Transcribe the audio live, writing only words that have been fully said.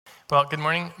Well, good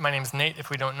morning. My name's Nate. If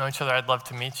we don't know each other, I'd love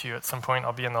to meet you at some point.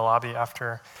 I'll be in the lobby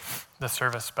after the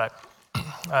service. But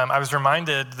I was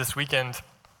reminded this weekend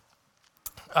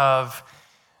of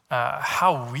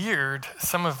how weird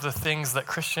some of the things that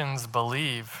Christians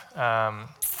believe,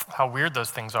 how weird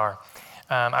those things are.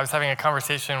 I was having a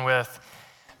conversation with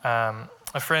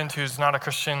a friend who's not a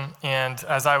Christian, and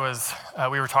as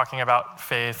we were talking about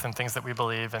faith and things that we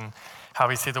believe and how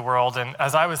we see the world, and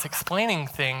as I was explaining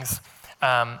things,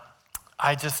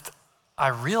 I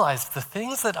realized the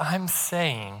things that I'm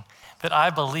saying that I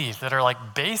believe that are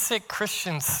like basic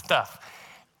Christian stuff,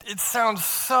 it sounds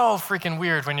so freaking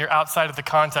weird when you're outside of the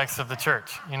context of the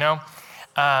church, you know?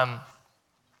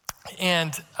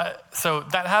 So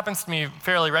that happens to me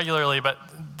fairly regularly, but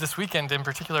this weekend in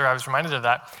particular, I was reminded of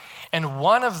that. And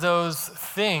one of those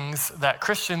things that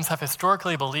Christians have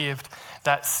historically believed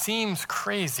that seems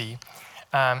crazy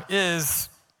is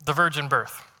the virgin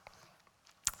birth.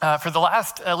 For the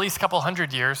last at least couple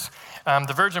hundred years,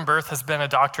 the virgin birth has been a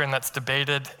doctrine that's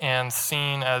debated and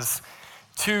seen as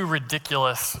too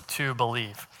ridiculous to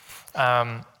believe.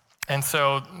 And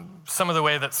so some of the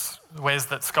ways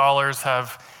that scholars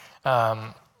have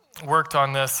worked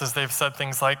on this is they've said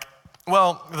things like,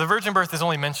 well, the virgin birth is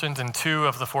only mentioned in 2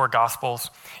 of the 4 Gospels.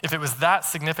 If it was that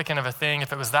significant of a thing,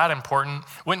 if it was that important,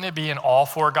 wouldn't it be in all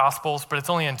 4 Gospels? But it's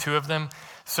only in 2 of them.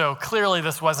 So clearly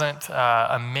this wasn't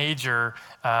a major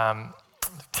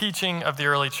teaching of the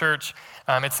early church.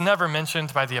 It's never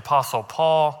mentioned by the Apostle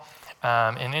Paul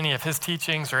in any of his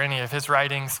teachings or any of his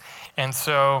writings. And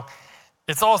so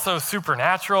it's also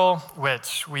supernatural,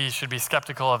 which we should be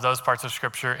skeptical of those parts of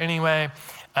Scripture anyway.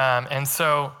 And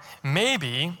so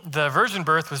maybe the virgin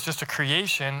birth was just a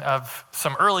creation of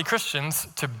some early Christians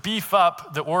to beef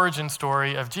up the origin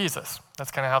story of Jesus.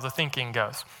 That's kind of how the thinking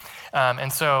goes.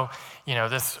 And so,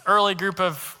 this early group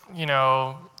of,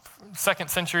 2nd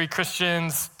century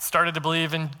Christians started to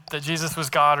believe that Jesus was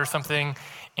God or something.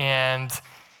 And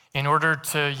in order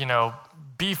to,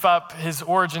 beef up his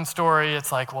origin story,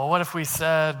 it's like, well, what if we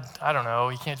said, I don't know,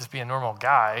 he can't just be a normal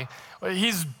guy.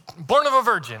 He's born of a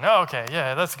virgin. Oh, okay,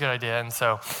 yeah, that's a good idea. And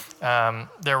so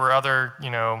there were other,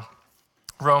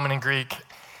 Roman and Greek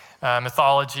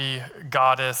mythology,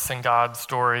 goddess and god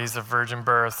stories of virgin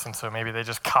births, and so maybe they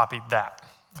just copied that.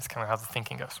 That's kind of how the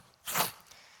thinking goes.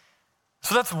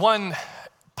 So that's one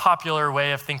popular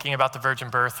way of thinking about the virgin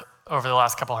birth over the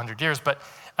last couple hundred years, but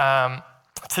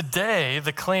today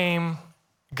the claim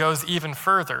goes even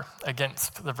further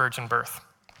against the virgin birth.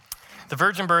 The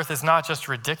virgin birth is not just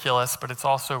ridiculous, but it's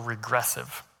also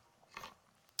regressive.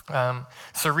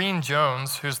 Serene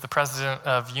Jones, who's the president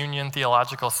of Union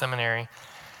Theological Seminary,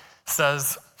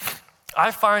 says,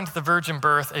 I find the virgin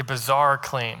birth a bizarre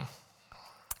claim.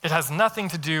 It has nothing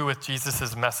to do with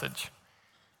Jesus' message.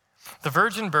 The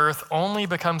virgin birth only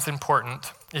becomes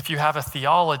important if you have a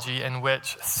theology in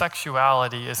which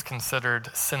sexuality is considered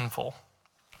sinful.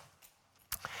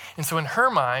 And so in her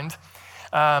mind,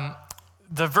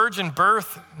 the virgin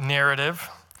birth narrative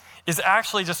is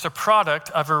actually just a product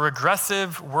of a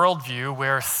regressive worldview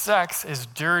where sex is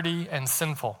dirty and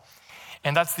sinful.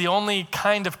 And that's the only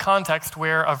kind of context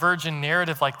where a virgin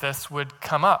narrative like this would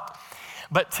come up.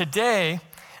 But today,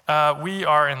 we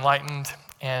are enlightened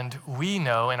and we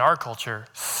know in our culture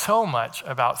so much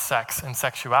about sex and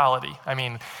sexuality. I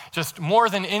mean, just more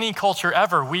than any culture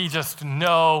ever, we just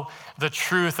know the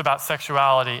truth about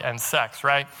sexuality and sex,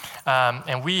 right?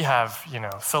 And we have,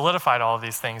 solidified all of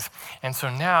these things. And so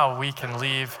now we can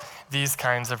leave these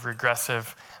kinds of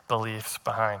regressive beliefs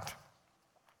behind.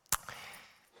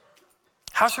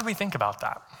 How should we think about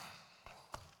that?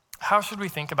 How should we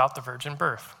think about the virgin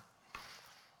birth?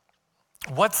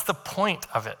 What's the point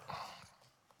of it?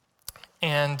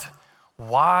 And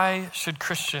why should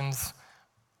Christians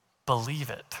believe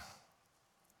it?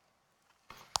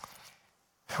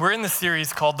 We're in this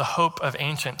series called The Hope of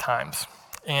Ancient Times,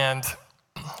 and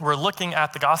we're looking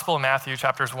at the Gospel of Matthew,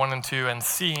 chapters 1 and 2, and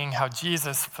seeing how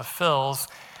Jesus fulfills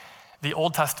the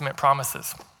Old Testament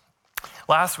promises.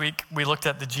 Last week, we looked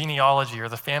at the genealogy or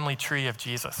the family tree of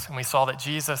Jesus, and we saw that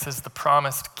Jesus is the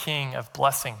promised king of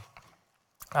blessing.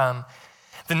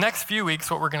 The next few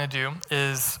weeks, what we're going to do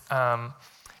is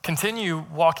continue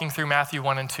walking through Matthew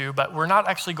 1 and 2, but we're not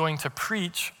actually going to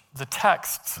preach the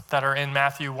texts that are in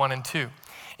Matthew 1 and 2.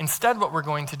 Instead, what we're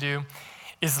going to do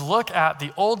is look at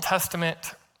the Old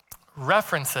Testament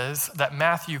references that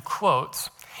Matthew quotes,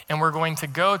 and we're going to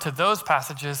go to those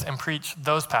passages and preach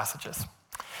those passages.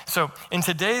 So in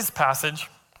today's passage,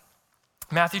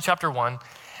 Matthew chapter 1,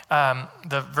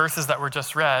 the verses that were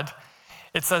just read,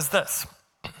 it says this.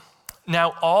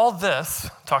 Now all this,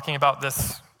 talking about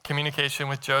this communication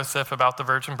with Joseph about the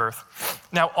virgin birth,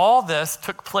 Now, all this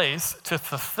took place to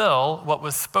fulfill what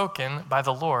was spoken by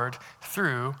the Lord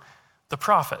through the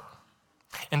prophet.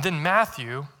 And then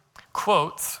Matthew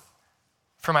quotes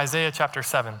from Isaiah chapter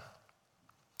 7.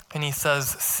 And he says,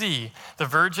 "See, the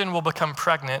virgin will become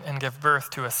pregnant and give birth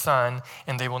to a son,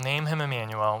 and they will name him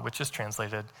Emmanuel," which is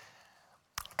translated,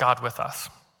 God with us.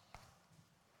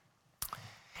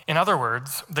 In other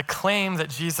words, the claim that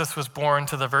Jesus was born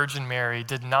to the Virgin Mary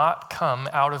did not come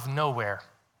out of nowhere.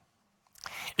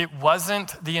 It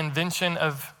wasn't the invention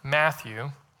of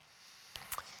Matthew,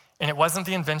 and it wasn't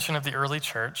the invention of the early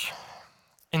church.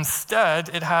 Instead,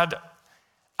 it had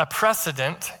a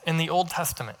precedent in the Old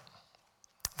Testament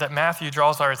that Matthew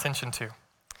draws our attention to.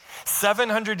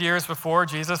 700 years before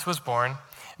Jesus was born,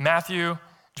 Matthew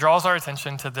draws our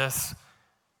attention to this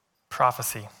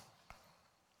prophecy.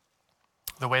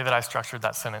 The way that I structured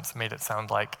that sentence made it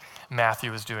sound like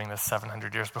Matthew was doing this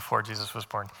 700 years before Jesus was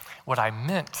born. What I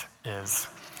meant is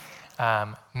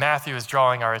Matthew is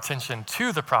drawing our attention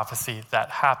to the prophecy that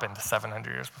happened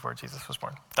 700 years before Jesus was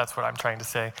born. That's what I'm trying to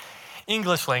say.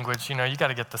 English language, you got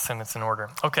to get the sentence in order.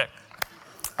 Okay.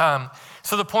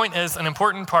 So the point is, an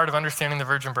important part of understanding the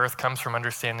virgin birth comes from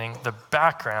understanding the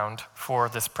background for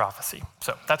this prophecy.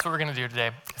 So that's what we're going to do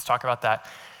today, is talk about that.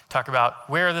 Talk about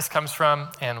where this comes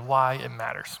from and why it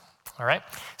matters. All right?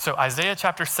 So Isaiah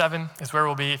chapter 7 is where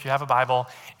we'll be if you have a Bible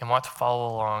and want to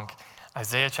follow along.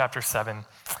 Isaiah chapter 7.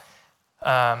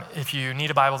 If you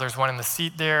need a Bible, there's one in the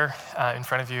seat there in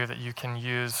front of you that you can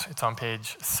use. It's on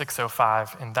page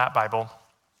 605 in that Bible.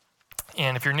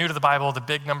 And if you're new to the Bible, the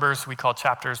big numbers we call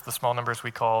chapters, the small numbers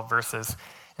we call verses.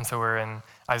 And so we're in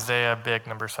Isaiah, big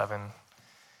number 7,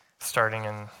 starting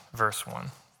in verse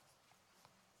 1.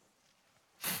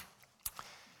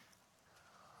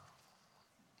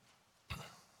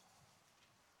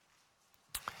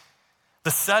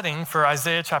 The setting for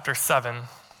Isaiah chapter 7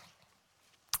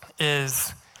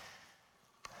 is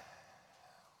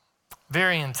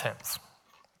very intense.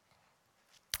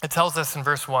 It tells us in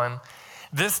verse 1,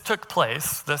 this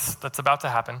that's about to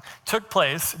happen, took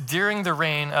place during the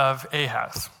reign of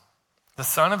Ahaz, the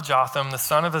son of Jotham, the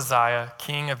son of Uzziah,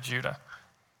 king of Judah.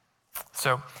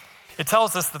 So it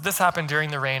tells us that this happened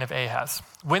during the reign of Ahaz.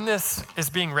 When this is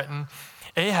being written,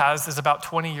 Ahaz is about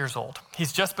 20 years old.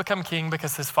 He's just become king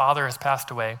because his father has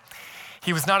passed away.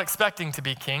 He was not expecting to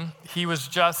be king. He was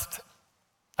just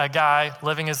a guy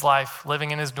living his life,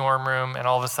 living in his dorm room, and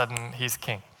all of a sudden he's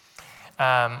king.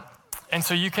 And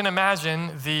so you can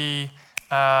imagine the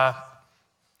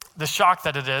shock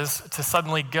that it is to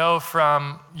suddenly go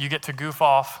from you get to goof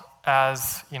off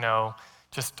as,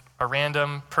 just a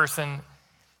random person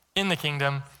in the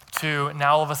kingdom to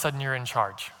now all of a sudden you're in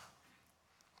charge.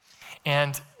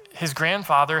 And his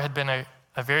grandfather had been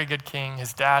a very good king.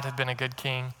 His dad had been a good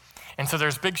king. And so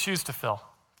there's big shoes to fill.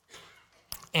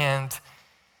 And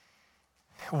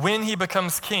when he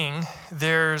becomes king,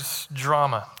 there's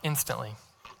drama instantly.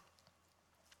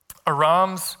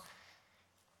 Aram's,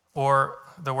 or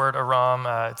the word Aram,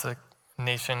 it's a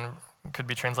nation, could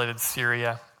be translated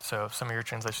Syria. So some of your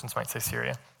translations might say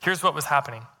Syria. Here's what was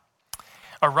happening.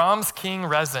 Aram's king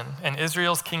Rezin and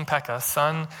Israel's king Pekah,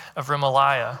 son of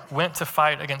Remaliah, went to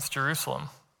fight against Jerusalem,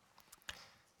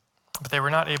 but they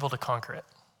were not able to conquer it.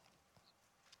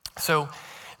 So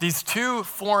these two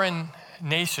foreign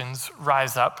nations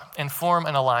rise up and form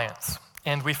an alliance.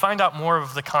 And we find out more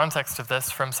of the context of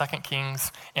this from 2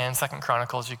 Kings and 2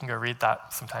 Chronicles. You can go read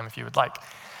that sometime if you would like.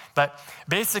 But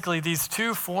basically, these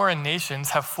two foreign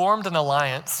nations have formed an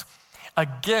alliance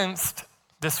against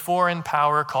this foreign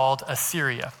power called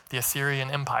Assyria, the Assyrian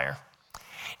Empire.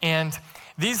 And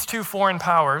these two foreign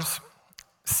powers,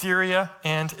 Syria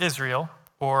and Israel,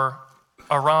 or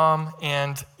Aram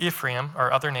and Ephraim,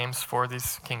 are other names for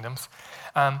these kingdoms.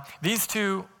 These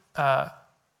two,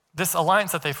 this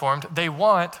alliance that they formed, they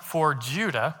want for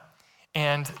Judah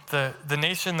and the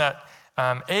nation that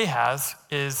Ahaz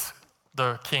is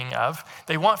the king of,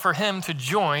 they want for him to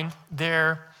join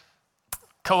their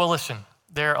coalition,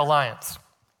 their alliance.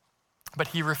 But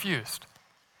he refused.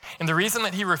 And the reason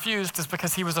that he refused is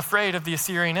because he was afraid of the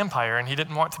Assyrian Empire and he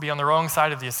didn't want to be on the wrong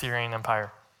side of the Assyrian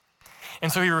Empire. And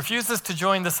so he refuses to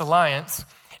join this alliance.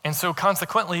 And so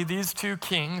consequently, these two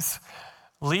kings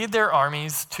lead their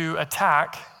armies to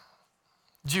attack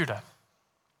Judah.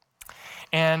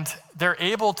 And they're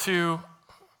able to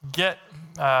get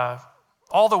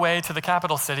all the way to the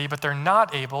capital city, but they're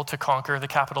not able to conquer the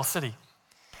capital city.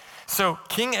 So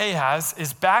King Ahaz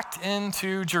is backed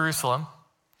into Jerusalem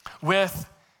with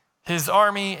his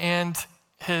army and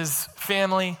his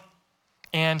family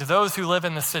and those who live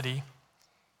in the city.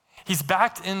 He's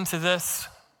backed into this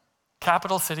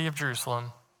capital city of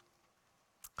Jerusalem,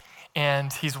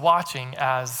 and he's watching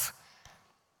as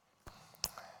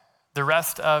the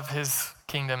rest of his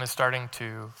kingdom is starting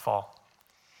to fall.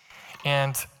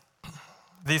 And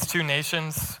these two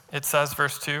nations, it says,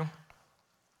 verse 2,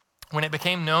 when it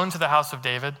became known to the house of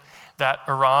David that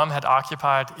Aram had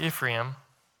occupied Ephraim,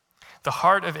 the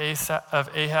heart of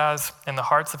Ahaz and the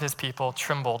hearts of his people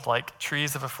trembled like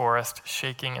trees of a forest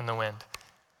shaking in the wind.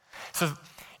 So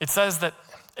it says that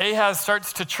Ahaz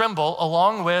starts to tremble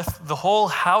along with the whole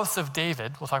house of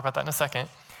David. We'll talk about that in a second.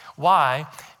 Why?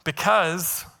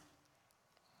 Because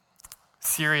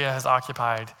Syria has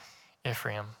occupied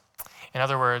Ephraim. In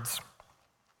other words,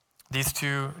 these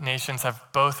two nations have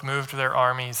both moved their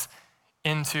armies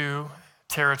into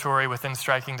territory within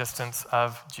striking distance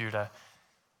of Judah.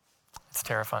 It's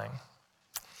terrifying.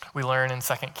 We learn in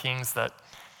 2 Kings that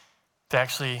they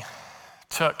actually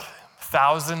took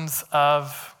thousands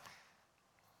of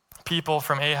people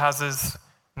from Ahaz's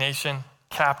nation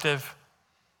captive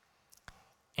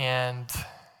and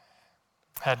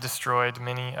had destroyed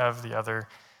many of the other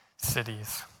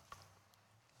cities.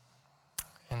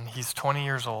 And he's 20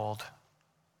 years old,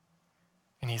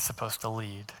 and he's supposed to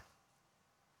lead.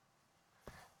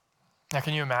 Now,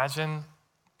 can you imagine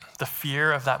the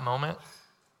fear of that moment?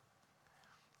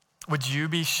 Would you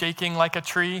be shaking like a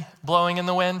tree blowing in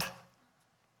the wind?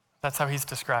 That's how he's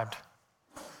described.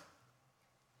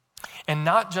 And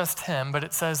not just him, but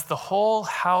it says the whole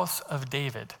house of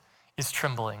David is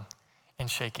trembling and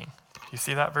shaking. Do you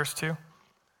see that, verse 2?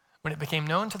 When it became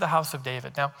known to the house of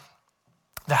David. Now,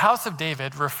 the house of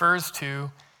David refers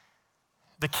to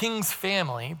the king's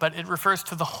family, but it refers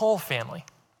to the whole family,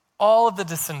 all of the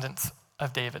descendants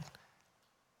of David.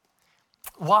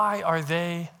 Why are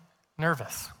they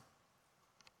nervous?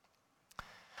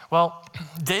 Well,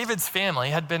 David's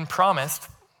family had been promised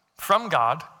from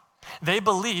God. They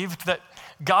believed that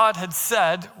God had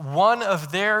said one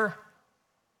of their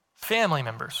family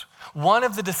members, one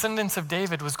of the descendants of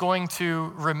David, was going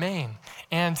to remain.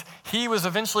 And he was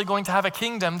eventually going to have a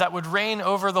kingdom that would reign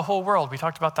over the whole world. We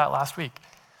talked about that last week.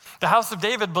 The house of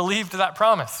David believed that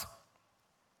promise.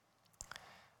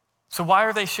 So why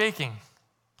are they shaking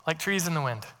like trees in the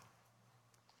wind?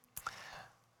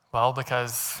 Well,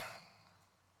 because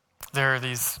there are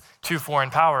these two foreign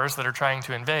powers that are trying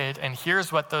to invade, and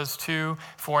here's what those two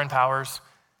foreign powers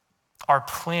are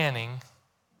planning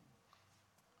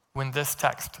when this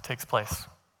text takes place.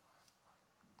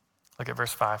 Look at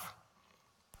verse 5.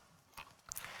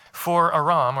 For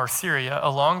Aram, or Syria,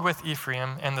 along with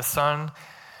Ephraim and the son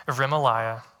of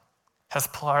Remaliah, has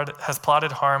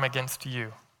plotted harm against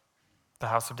you, the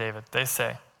house of David. They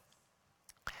say,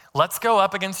 let's go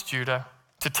up against Judah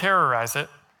to terrorize it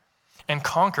and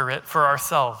conquer it for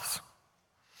ourselves.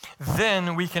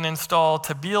 Then we can install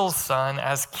Tabel's son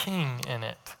as king in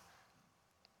it.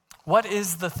 What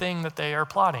is the thing that they are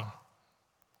plotting?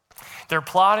 They're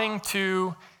plotting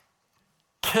to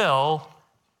kill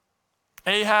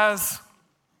Ahaz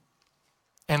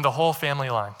and the whole family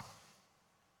line.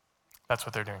 That's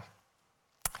what they're doing.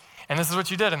 And this is what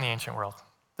you did in the ancient world.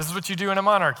 This is what you do in a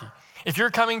monarchy. If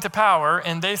you're coming to power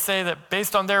and they say that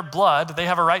based on their blood, they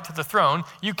have a right to the throne,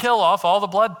 you kill off all the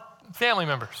blood family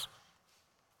members.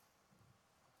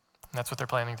 And that's what they're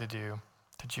planning to do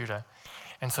to Judah.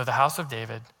 And so the house of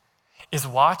David is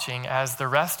watching as the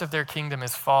rest of their kingdom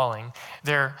is falling.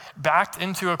 They're backed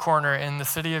into a corner in the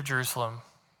city of Jerusalem.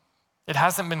 It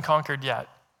hasn't been conquered yet.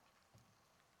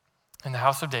 And the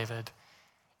house of David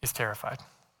is terrified.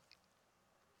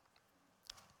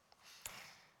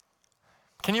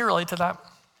 Can you relate to that?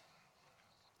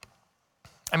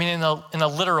 I mean, in a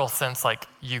literal sense, like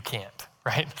you can't,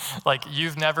 right? Like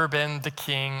you've never been the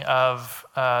king of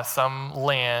some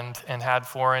land and had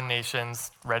foreign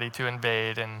nations ready to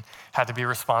invade and had to be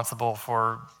responsible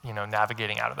for,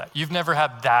 navigating out of that. You've never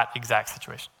had that exact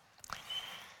situation.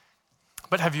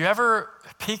 But have you ever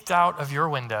peeked out of your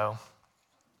window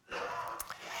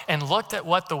and looked at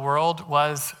what the world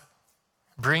was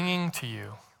bringing to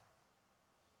you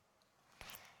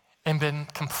and been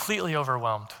completely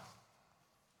overwhelmed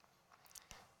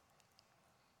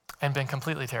and been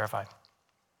completely terrified?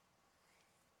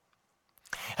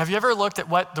 Have you ever looked at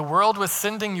what the world was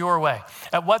sending your way,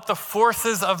 at what the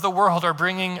forces of the world are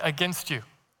bringing against you?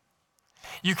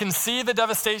 You can see the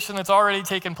devastation that's already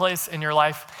taken place in your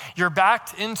life. You're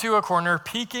backed into a corner,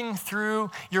 peeking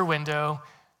through your window,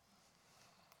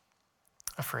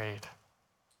 afraid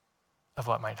of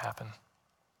what might happen.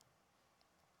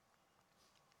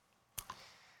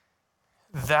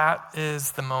 That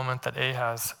is the moment that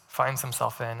Ahaz finds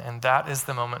himself in, and that is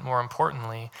the moment, more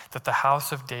importantly, that the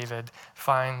house of David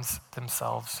finds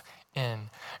themselves in.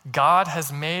 God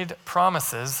has made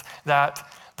promises that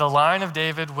The line of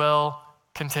David will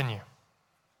continue.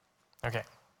 Okay.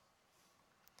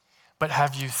 But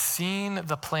have you seen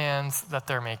the plans that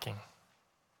they're making?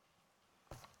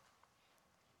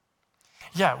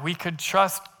 Yeah, we could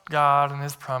trust God and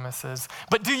his promises,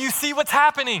 but do you see what's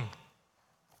happening?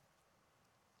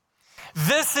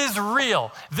 This is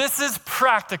real. This is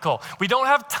practical. We don't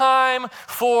have time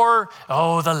for,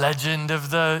 the legend of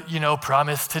the,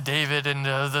 promise to David and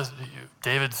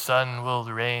David's son will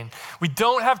reign. We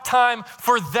don't have time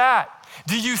for that.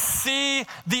 Do you see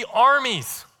the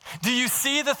armies? Do you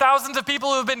see the thousands of people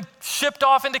who have been shipped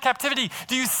off into captivity?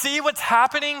 Do you see what's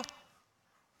happening?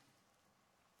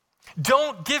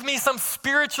 Don't give me some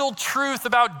spiritual truth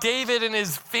about David and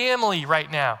his family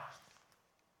right now.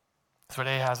 That's what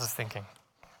Ahaz is thinking.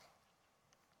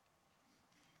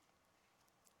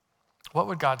 What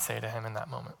would God say to him in that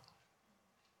moment?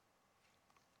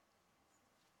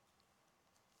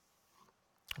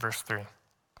 Verse 3.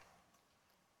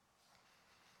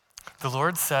 The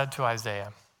Lord said to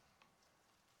Isaiah,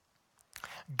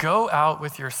 "Go out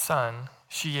with your son,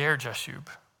 Shear-Jashub,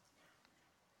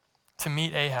 to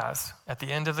meet Ahaz at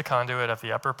the end of the conduit of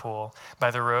the upper pool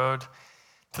by the road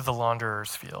to the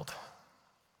launderer's field."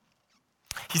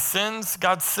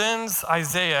 God sends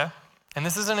Isaiah, and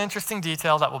this is an interesting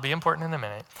detail that will be important in a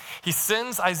minute. He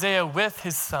sends Isaiah with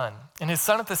his son, and his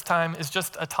son at this time is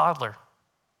just a toddler.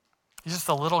 He's just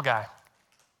a little guy.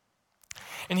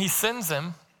 And he sends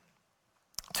him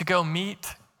to go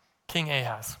meet King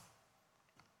Ahaz.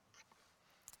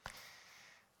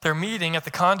 They're meeting at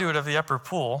the conduit of the upper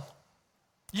pool.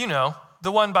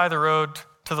 The one by the road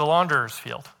to the launderer's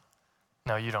field.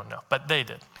 No, you don't know, but they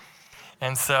did.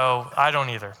 And so I don't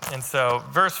either. And so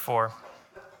verse 4,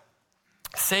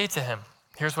 say to him,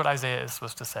 here's what Isaiah is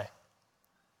supposed to say.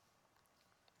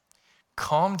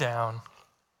 Calm down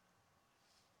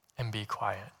and be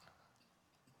quiet.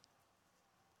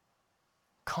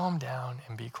 Calm down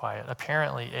and be quiet.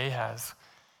 Apparently, Ahaz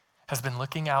has been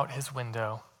looking out his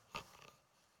window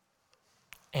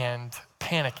and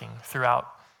panicking throughout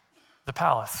the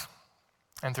palace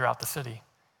and throughout the city.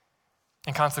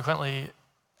 And consequently,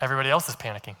 everybody else is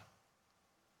panicking.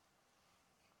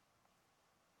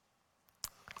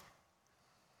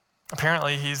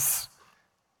 Apparently, he's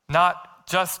not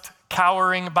just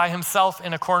cowering by himself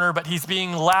in a corner, but he's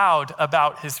being loud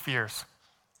about his fears.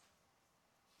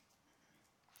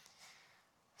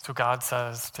 So God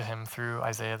says to him through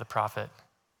Isaiah the prophet,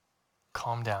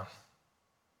 calm down.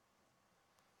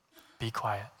 Be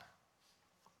quiet.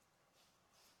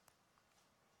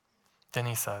 Then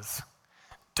he says,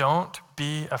 don't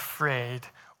be afraid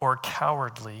or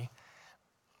cowardly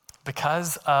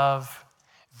because of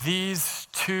these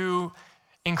two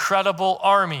incredible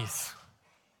armies.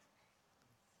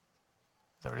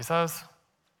 Is that what he says?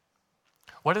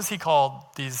 What does he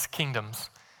call these kingdoms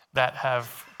that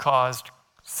have caused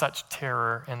such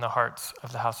terror in the hearts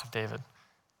of the house of David?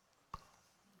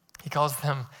 He calls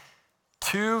them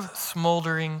two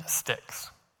smoldering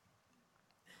sticks.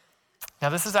 Now,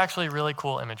 this is actually really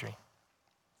cool imagery.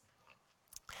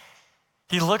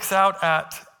 He looks out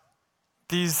at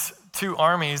these two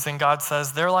armies, and God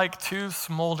says they're like two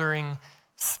smoldering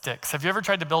sticks. Have you ever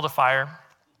tried to build a fire?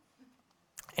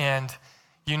 And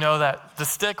you know that the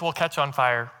stick will catch on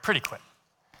fire pretty quick.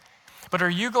 But are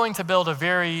you going to build a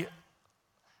very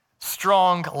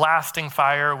strong, lasting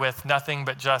fire with nothing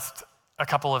but just a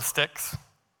couple of sticks?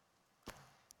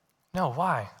 No,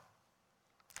 why?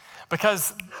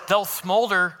 Because they'll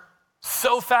smolder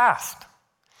so fast.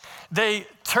 They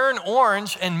turn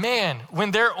orange, and man,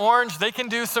 when they're orange, they can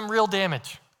do some real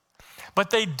damage.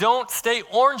 But they don't stay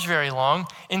orange very long.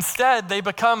 Instead, they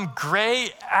become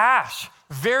gray ash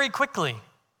very quickly.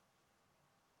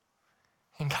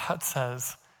 And God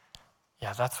says,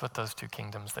 yeah, that's what those two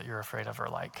kingdoms that you're afraid of are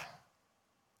like.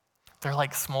 They're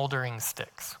like smoldering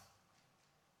sticks.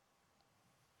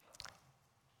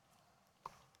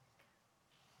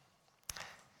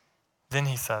 Then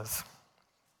he says,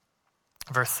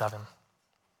 verse 7,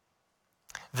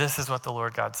 this is what the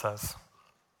Lord God says.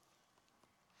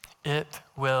 It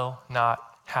will not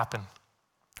happen.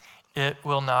 It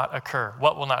will not occur.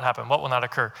 What will not happen? What will not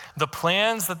occur? The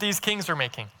plans that these kings are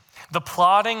making, the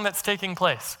plotting that's taking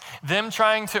place, them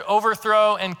trying to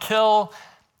overthrow and kill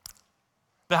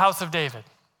the house of David,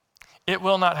 it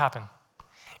will not happen.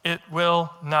 It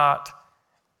will not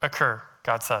occur,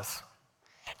 God says.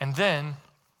 And then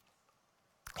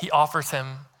he offers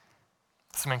him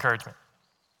some encouragement.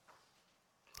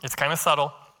 It's kind of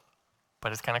subtle,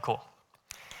 but it's kind of cool.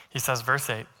 He says, verse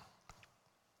 8,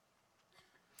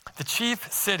 the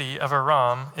chief city of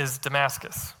Aram is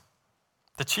Damascus.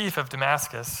 The chief of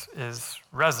Damascus is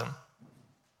Rezin.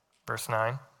 Verse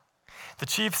 9. The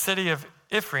chief city of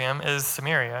Ephraim is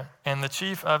Samaria, and the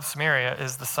chief of Samaria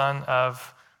is the son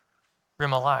of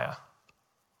Remaliah.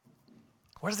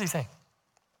 What is he saying?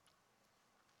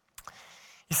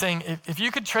 He's saying, if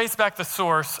you could trace back the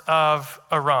source of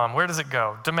Aram, where does it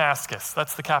go? Damascus,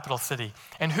 that's the capital city.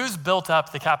 And who's built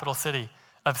up the capital city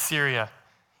of Syria?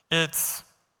 It's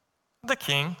the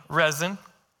king, Rezin.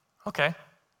 Okay.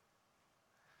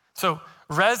 So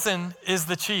Rezin is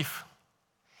the chief.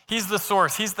 He's the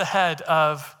source. He's the head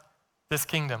of this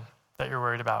kingdom that you're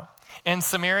worried about. And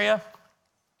Samaria,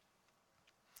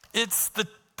 it's the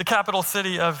capital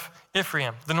city of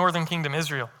Ephraim, the northern kingdom,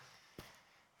 Israel.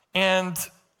 And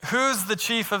who's the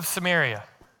chief of Samaria?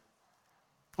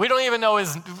 We don't even know I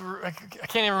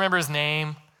can't even remember his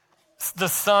name. The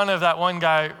son of that one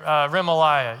guy,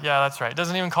 Remaliah. Yeah, that's right.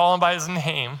 Doesn't even call him by his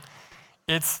name.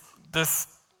 It's this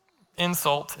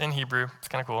insult in Hebrew. It's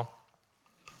kind of cool.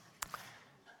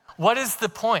 What is the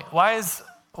point? Why is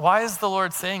the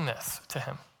Lord saying this to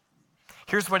him?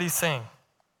 Here's what he's saying.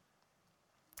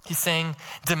 He's saying,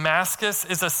 Damascus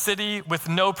is a city with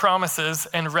no promises,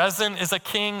 and Rezin is a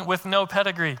king with no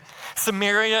pedigree.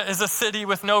 Samaria is a city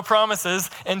with no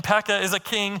promises, and Pekah is a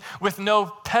king with no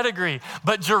pedigree.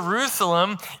 But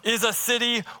Jerusalem is a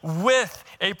city with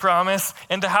a promise,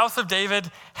 and the house of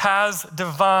David has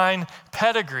divine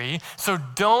pedigree. So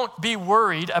don't be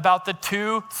worried about the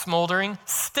two smoldering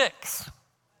sticks.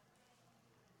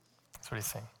 That's what he's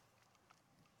saying.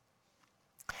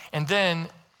 And then,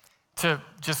 to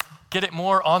just get it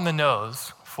more on the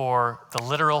nose for the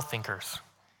literal thinkers.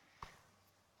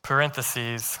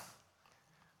 Parentheses,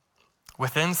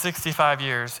 within 65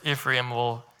 years, Ephraim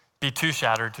will be too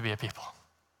shattered to be a people.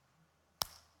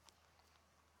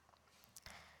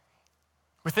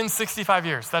 Within 65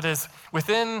 years, that is,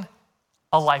 within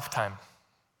a lifetime.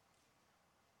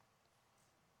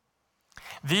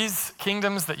 These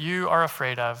kingdoms that you are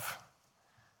afraid of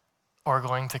are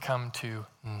going to come to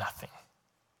nothing.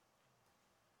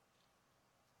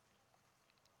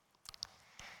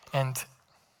 And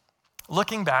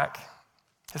looking back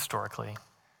historically,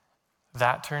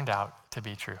 that turned out to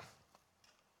be true.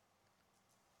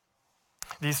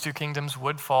 These two kingdoms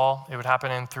would fall. It would happen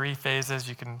in 3 phases.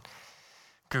 You can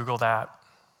Google that.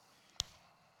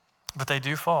 But they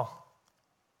do fall.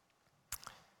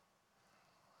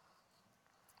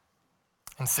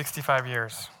 In 65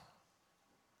 years,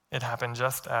 it happened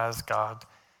just as God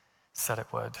said it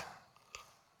would.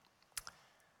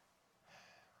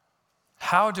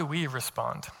 How do we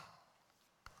respond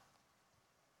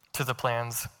to the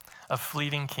plans of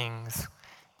fleeting kings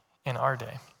in our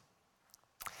day?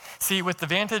 See, with the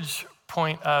vantage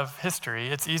point of history,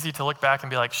 it's easy to look back and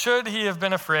be like, should he have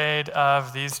been afraid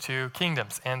of these two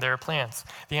kingdoms and their plans?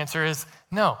 The answer is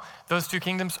no. Those two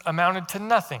kingdoms amounted to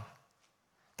nothing.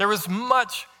 There was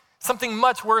something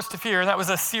much worse to fear, and that was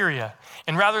Assyria.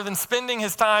 And rather than spending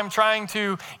his time trying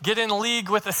to get in league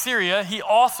with Assyria, he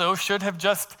also should have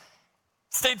just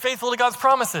stayed faithful to God's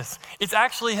promises. It's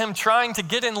actually him trying to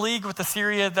get in league with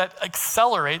Assyria that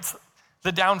accelerates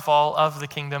the downfall of the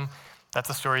kingdom. That's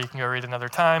a story you can go read another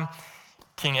time.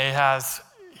 King Ahaz,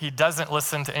 he doesn't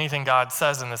listen to anything God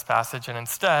says in this passage, and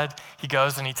instead he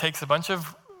goes and he takes a bunch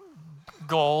of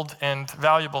gold and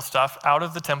valuable stuff out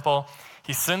of the temple.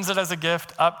 He sends it as a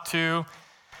gift up to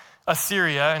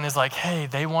Assyria and is like, hey,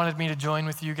 they wanted me to join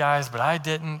with you guys, but I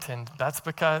didn't, and that's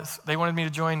because they wanted me to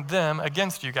join them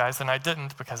against you guys, and I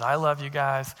didn't because I love you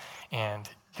guys, and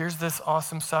here's this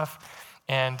awesome stuff.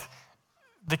 And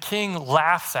the king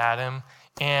laughs at him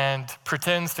and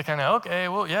pretends to kind of, okay,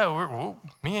 well, yeah,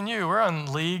 me and you, we're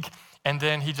on league, and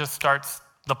then he just starts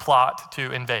the plot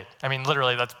to invade. I mean,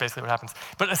 literally, that's basically what happens.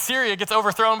 But Assyria gets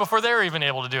overthrown before they're even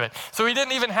able to do it. So he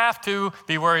didn't even have to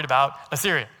be worried about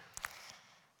Assyria.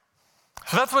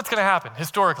 So that's what's going to happen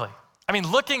historically. I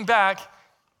mean, looking back,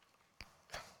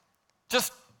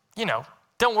 just,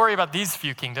 don't worry about these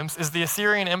few kingdoms. Is the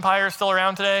Assyrian Empire still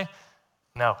around today?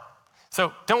 No.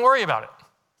 So don't worry about it.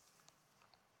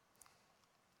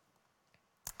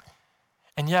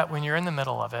 And yet, when you're in the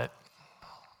middle of it,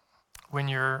 when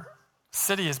your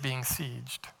city is being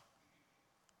sieged,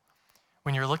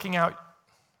 when you're looking out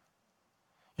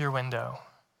your window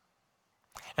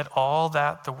at all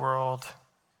that the world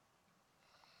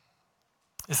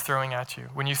is throwing at you,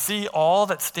 when you see all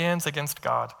that stands against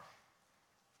God,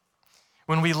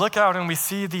 when we look out and we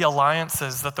see the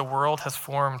alliances that the world has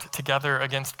formed together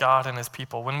against God and his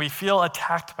people, when we feel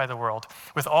attacked by the world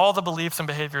with all the beliefs and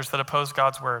behaviors that oppose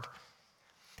God's word,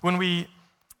 when we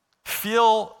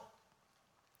feel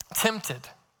tempted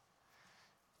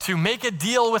to make a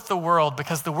deal with the world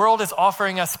because the world is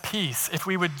offering us peace, if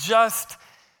we would just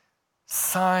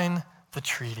sign the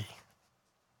treaty.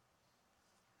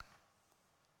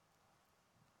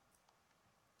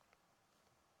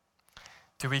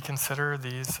 Do we consider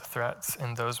these threats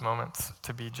in those moments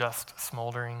to be just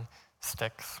smoldering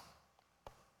sticks?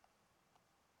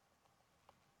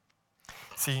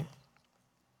 See,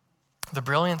 the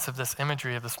brilliance of this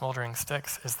imagery of the smoldering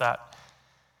sticks is that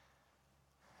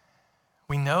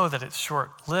we know that it's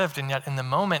short-lived, and yet in the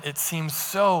moment it seems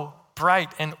so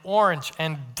bright and orange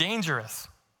and dangerous.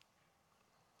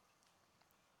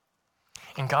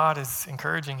 And God is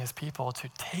encouraging his people to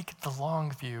take the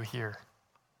long view here.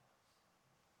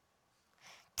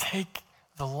 Take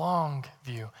the long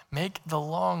view. Make the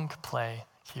long play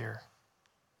here.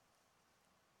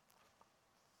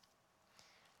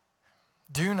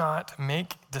 Do not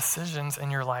make decisions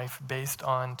in your life based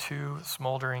on two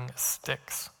smoldering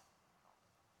sticks.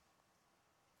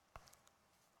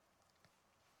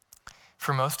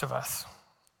 For most of us,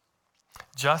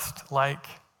 just like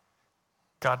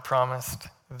God promised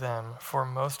them, for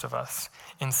most of us,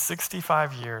 in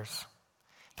 65 years,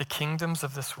 the kingdoms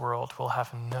of this world will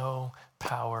have no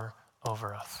power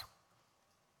over us.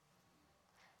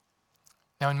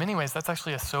 Now, in many ways, that's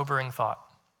actually a sobering thought.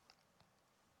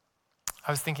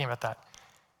 I was thinking about that.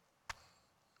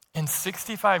 In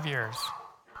 65 years,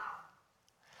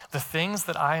 the things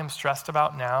that I am stressed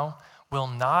about now will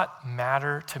not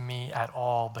matter to me at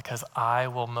all because I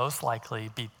will most likely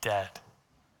be dead.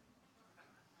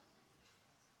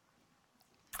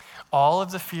 All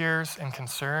of the fears and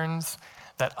concerns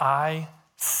that I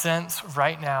sense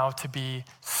right now to be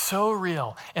so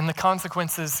real and the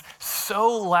consequences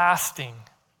so lasting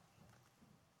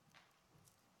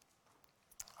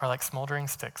are like smoldering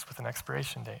sticks with an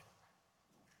expiration date.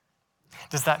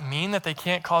 Does that mean that they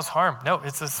can't cause harm? No,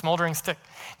 it's a smoldering stick.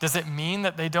 Does it mean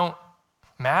that they don't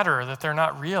matter, that they're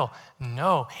not real?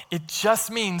 No, it just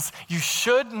means you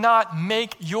should not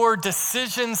make your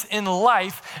decisions in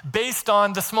life based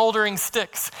on the smoldering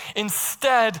sticks.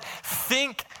 Instead,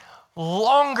 think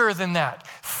longer than that.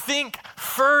 Think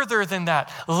further than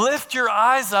that. Lift your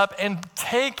eyes up and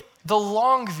take the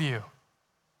long view.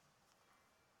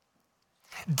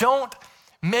 Don't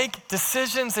make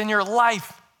decisions in your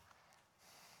life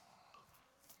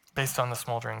based on the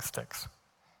smoldering sticks.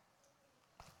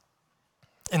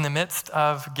 In the midst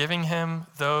of giving him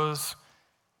those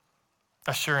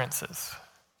assurances,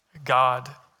 God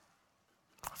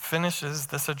finishes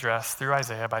this address through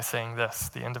Isaiah by saying this,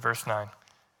 the end of verse 9.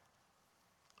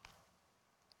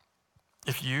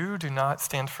 If you do not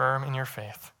stand firm in your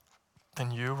faith,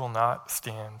 then you will not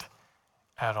stand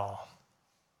at all.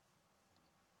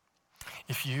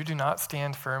 If you do not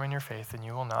stand firm in your faith, then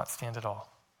you will not stand at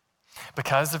all.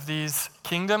 Because of these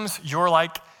kingdoms, you're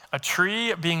like a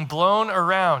tree being blown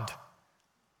around.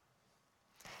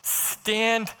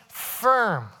 Stand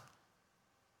firm,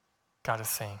 God is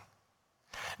saying.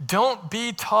 Don't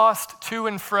be tossed to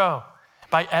and fro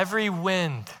by every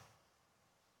wind,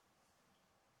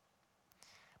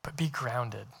 but be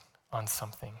grounded on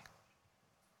something.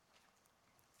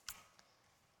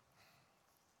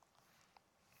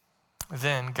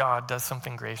 Then God does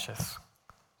something gracious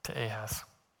to Ahaz.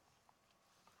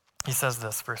 He says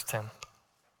this, verse 10.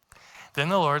 Then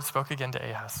the Lord spoke again to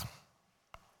Ahaz.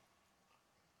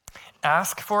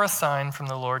 Ask for a sign from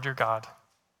the Lord your God.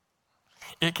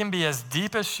 It can be as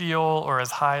deep as Sheol or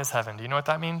as high as heaven. Do you know what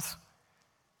that means?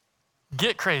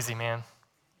 Get crazy, man.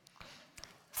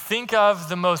 Think of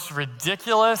the most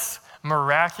ridiculous,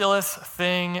 miraculous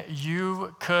thing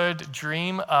you could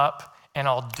dream up, and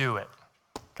I'll do it,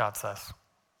 God says.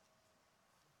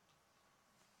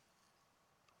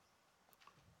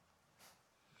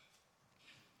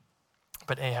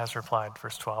 But Ahaz replied,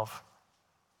 verse 12,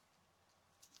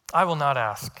 I will not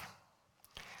ask.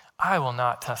 I will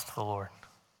not test the Lord.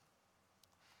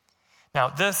 Now,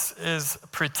 this is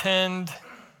pretend,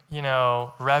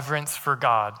 reverence for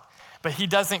God, but he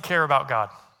doesn't care about God.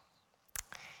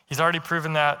 He's already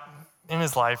proven that in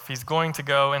his life. He's going to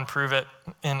go and prove it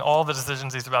in all the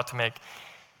decisions he's about to make.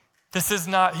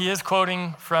 He is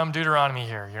quoting from Deuteronomy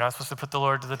here. You're not supposed to put the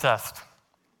Lord to the test.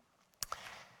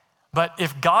 But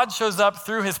if God shows up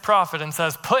through his prophet and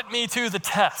says, put me to the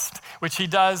test, which he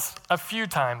does a few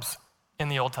times in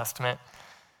the Old Testament,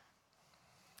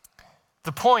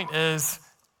 the point is,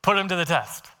 put him to the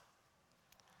test.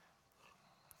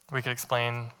 We could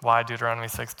explain why Deuteronomy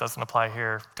 6 doesn't apply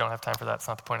here. Don't have time for that. It's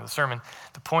not the point of the sermon.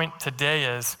 The point today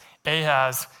is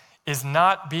Ahaz is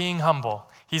not being humble.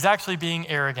 He's actually being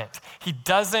arrogant. He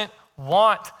doesn't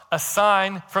want a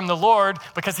sign from the Lord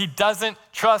because he doesn't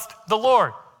trust the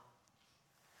Lord.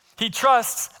 He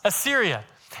trusts Assyria.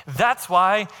 That's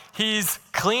why he's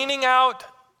cleaning out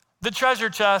the treasure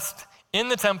chest in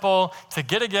the temple to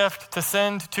get a gift to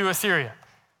send to Assyria.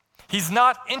 He's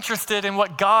not interested in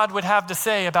what God would have to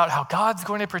say about how God's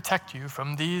going to protect you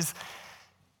from these.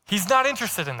 He's not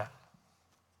interested in that.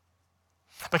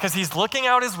 Because he's looking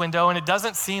out his window and it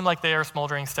doesn't seem like they are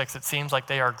smoldering sticks. It seems like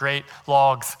they are great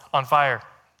logs on fire.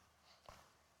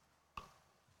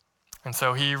 And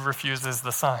so he refuses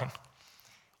the sign.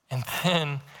 And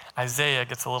then Isaiah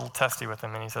gets a little testy with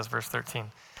him and he says, verse 13,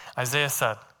 Isaiah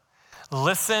said,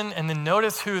 listen, and then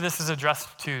notice who this is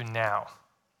addressed to now.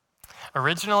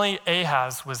 Originally,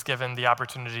 Ahaz was given the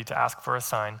opportunity to ask for a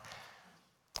sign.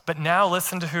 But now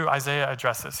listen to who Isaiah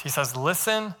addresses. He says,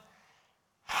 listen,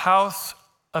 house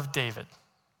of David.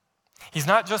 He's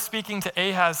not just speaking to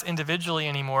Ahaz individually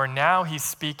anymore. Now he's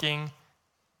speaking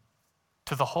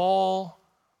to the whole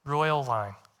royal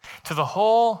line, to the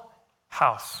whole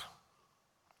house.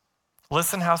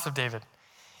 Listen, house of David.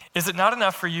 Is it not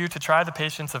enough for you to try the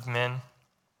patience of men?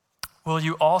 Will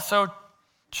you also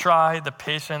try the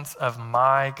patience of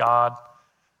my God?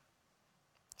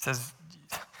 He says,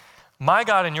 my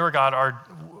God and your God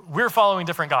we're following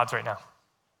different gods right now.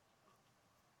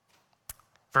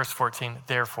 Verse 14,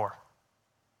 therefore,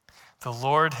 the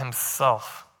Lord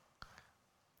himself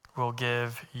will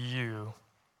give you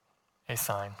a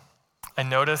sign. And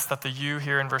notice that the you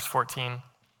here in verse 14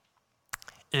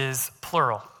 is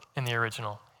plural in the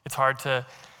original. It's hard to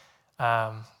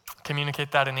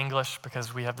communicate that in English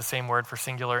because we have the same word for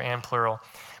singular and plural.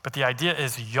 But the idea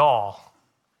is y'all.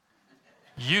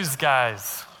 Yous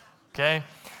guys, okay?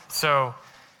 So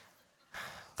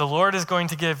the Lord is going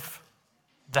to give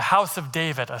the house of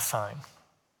David a sign.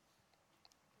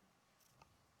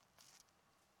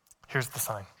 Here's the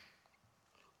sign.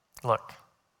 Look,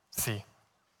 see.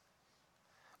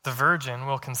 The virgin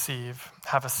will conceive,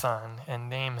 have a son, and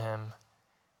name him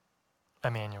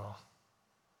Emmanuel.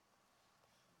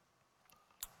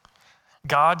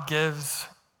 God gives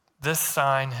this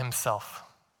sign himself.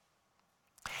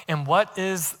 And what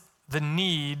is the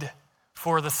need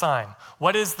for the sign?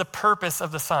 What is the purpose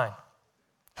of the sign?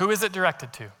 Who is it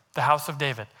directed to? The house of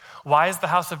David. Why is the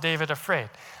house of David afraid?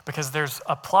 Because there's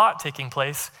a plot taking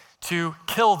place to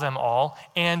kill them all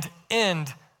and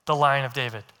end the line of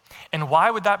David. And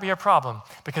why would that be a problem?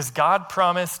 Because God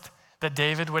promised that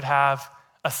David would have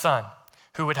a son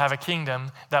who would have a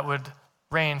kingdom that would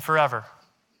reign forever.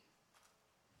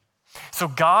 So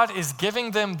God is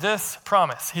giving them this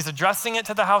promise. He's addressing it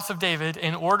to the house of David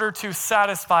in order to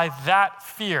satisfy that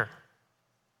fear.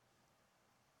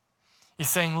 He's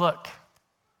saying, look,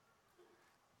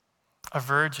 a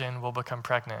virgin will become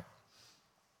pregnant.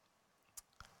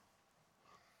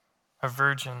 A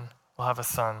virgin will have a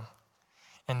son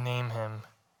and name him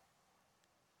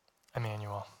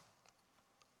Emmanuel.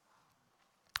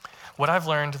 What I've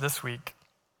learned this week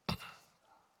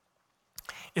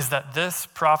is that this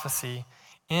prophecy,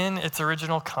 in its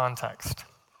original context,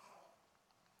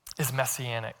 is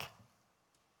messianic.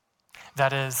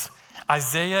 That is,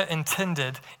 Isaiah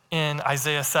intended in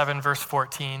Isaiah 7, verse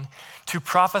 14, to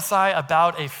prophesy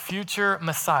about a future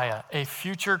Messiah, a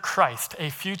future Christ, a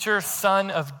future son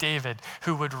of David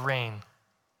who would reign.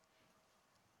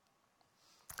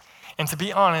 And to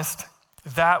be honest,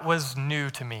 that was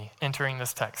new to me entering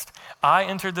this text. I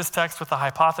entered this text with a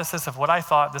hypothesis of what I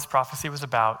thought this prophecy was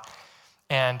about.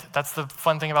 And that's the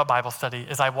fun thing about Bible study,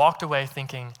 is I walked away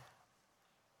thinking,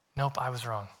 nope, I was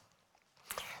wrong.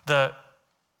 The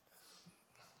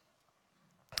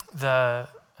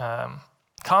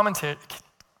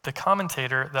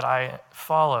commentator that I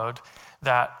followed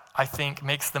that I think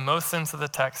makes the most sense of the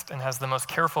text and has the most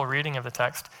careful reading of the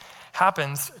text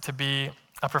happens to be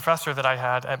a professor that I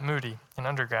had at Moody in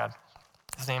undergrad.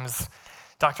 His name is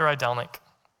Dr. Idelnik.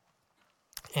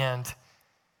 And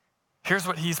here's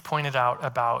what he's pointed out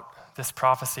about this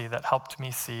prophecy that helped me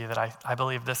see that I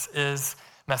believe this is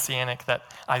messianic, that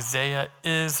Isaiah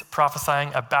is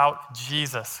prophesying about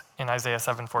Jesus in Isaiah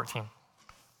 7:14.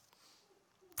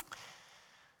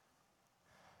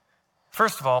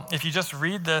 First of all, if you just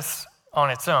read this on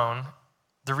its own,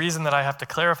 the reason that I have to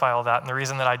clarify all that and the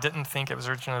reason that I didn't think it was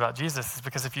originally about Jesus is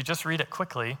because if you just read it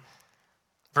quickly,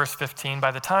 verse 15, by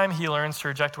the time he learns to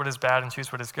reject what is bad and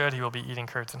choose what is good, he will be eating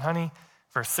curds and honey.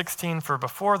 Verse 16, for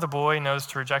before the boy knows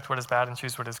to reject what is bad and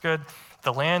choose what is good,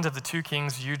 the land of the two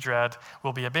kings you dread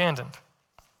will be abandoned.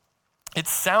 It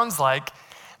sounds like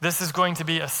this is going to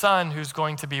be a son who's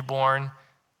going to be born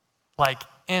like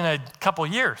in a couple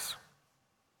years.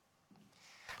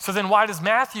 So then why does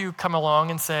Matthew come along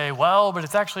and say, well, but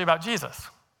it's actually about Jesus?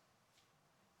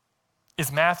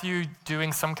 Is Matthew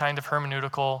doing some kind of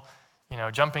hermeneutical,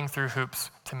 jumping through hoops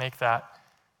to make that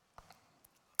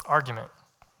argument?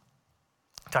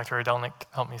 Dr. Adelnick,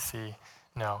 help me see.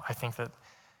 No, I think that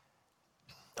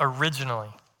originally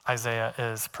Isaiah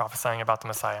is prophesying about the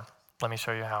Messiah. Let me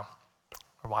show you how,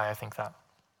 or why I think that.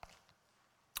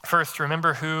 First,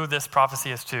 remember who this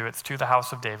prophecy is to. It's to the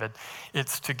house of David.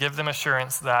 It's to give them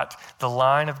assurance that the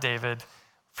line of David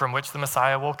from which the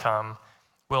Messiah will come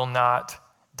will not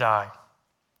die.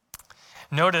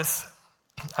 Notice,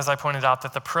 as I pointed out,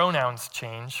 that the pronouns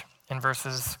change in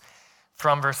verses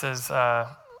 13,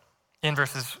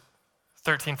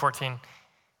 14,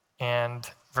 and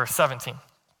verse 17.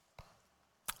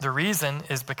 The reason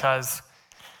is because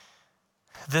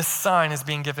this sign is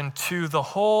being given to the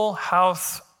whole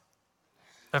house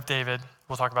of David.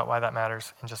 We'll talk about why that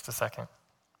matters in just a second.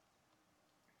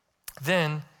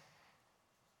 Then,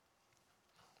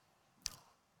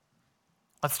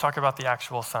 let's talk about the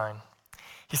actual sign.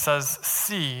 He says,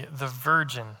 see, the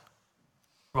virgin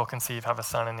will conceive, have a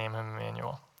son, and name him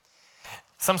Emmanuel.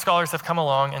 Some scholars have come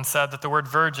along and said that the word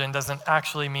virgin doesn't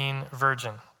actually mean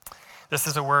virgin. This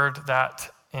is a word that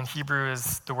in Hebrew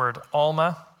is the word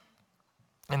alma.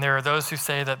 And there are those who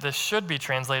say that this should be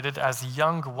translated as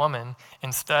young woman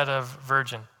instead of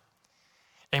virgin.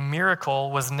 A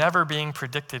miracle was never being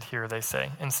predicted here, they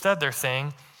say. Instead, they're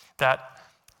saying that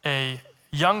a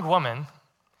young woman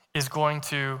is going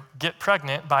to get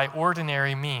pregnant by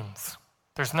ordinary means.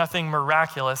 There's nothing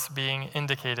miraculous being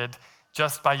indicated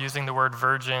just by using the word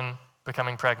virgin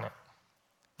becoming pregnant.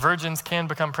 Virgins can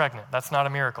become pregnant. That's not a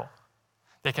miracle.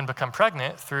 They can become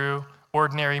pregnant through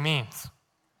ordinary means.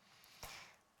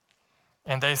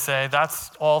 And they say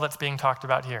that's all that's being talked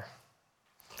about here.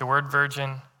 The word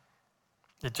virgin,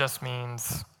 it just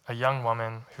means a young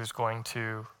woman who's going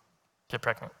to get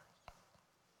pregnant.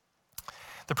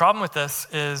 The problem with this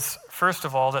is, first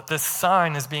of all, that this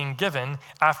sign is being given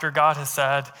after God has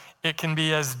said it can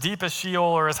be as deep as Sheol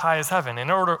or as high as heaven. In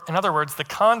other words, the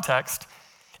context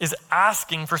is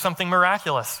asking for something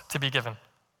miraculous to be given.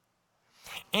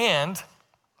 And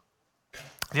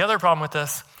the other problem with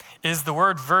this is the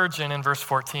word virgin in verse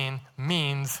 14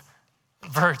 means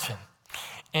virgin.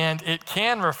 And it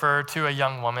can refer to a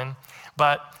young woman,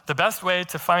 but the best way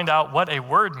to find out what a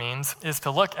word means is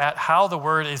to look at how the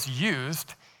word is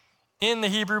used in the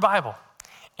Hebrew Bible.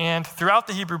 And throughout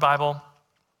the Hebrew Bible,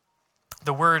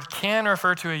 the word can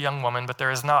refer to a young woman, but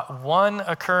there is not one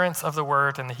occurrence of the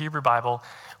word in the Hebrew Bible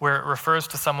where it refers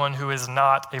to someone who is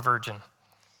not a virgin.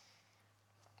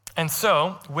 And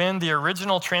so, when the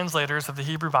original translators of the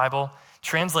Hebrew Bible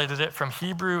translated it from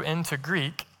Hebrew into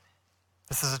Greek,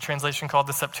 this is a translation called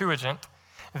the Septuagint,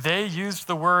 they used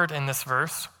the word in this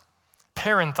verse,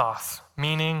 parenthos,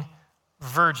 meaning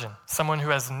virgin, someone who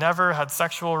has never had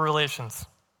sexual relations.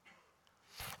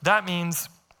 That means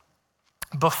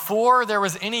before there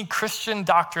was any Christian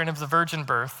doctrine of the virgin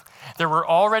birth, there were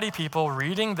already people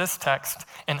reading this text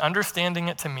and understanding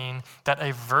it to mean that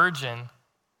a virgin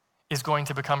is going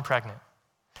to become pregnant.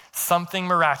 Something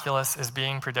miraculous is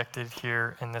being predicted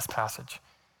here in this passage.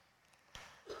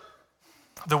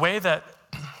 The way that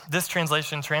this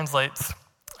translation translates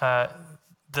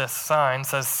this sign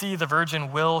says, see, the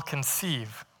virgin will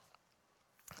conceive.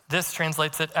 This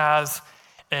translates it as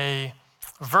a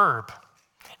verb.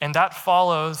 And that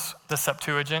follows the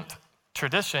Septuagint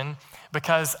tradition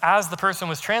because as the person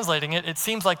was translating it, it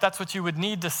seems like that's what you would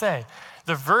need to say.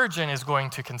 The virgin is going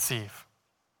to conceive.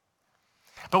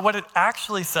 But what it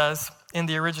actually says in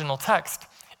the original text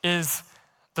is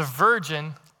the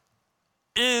virgin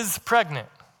is pregnant.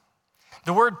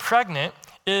 The word pregnant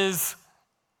is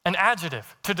an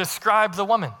adjective to describe the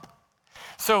woman.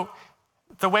 So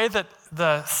the way that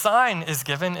the sign is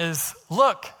given is,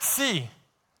 look, see,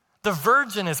 the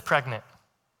virgin is pregnant.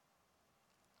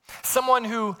 Someone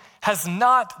who has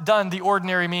not done the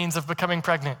ordinary means of becoming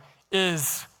pregnant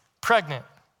is pregnant.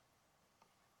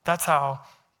 That's how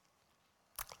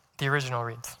the original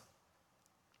reads.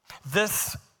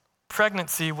 This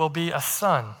pregnancy will be a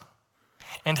son,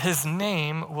 and his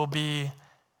name will be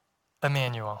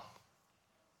Emmanuel.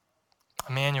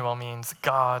 Emmanuel means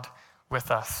God with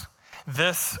us.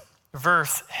 This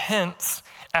verse hints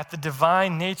at the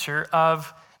divine nature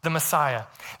of the Messiah.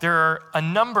 There are a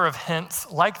number of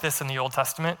hints like this in the Old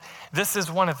Testament. This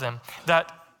is one of them,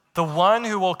 that the one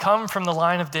who will come from the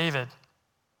line of David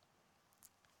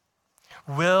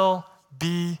will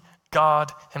be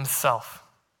God himself.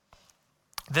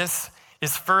 This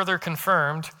is further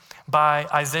confirmed by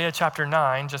Isaiah chapter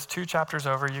 9, just 2 chapters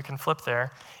over, you can flip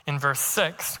there, in verse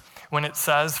 6, when it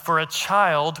says, for a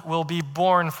child will be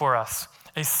born for us,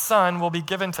 a son will be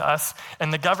given to us,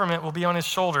 and the government will be on his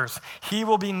shoulders. He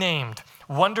will be named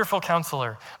Wonderful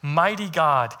Counselor, Mighty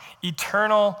God,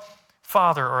 Eternal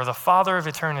Father, or the Father of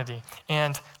Eternity,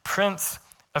 and Prince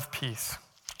of peace.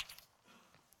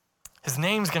 His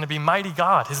name's going to be Mighty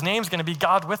God. His name's going to be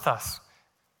God with us.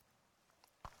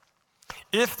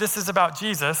 If this is about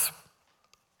Jesus,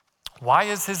 why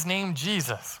is his name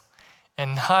Jesus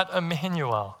and not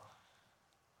Emmanuel?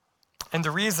 And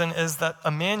the reason is that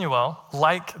Emmanuel,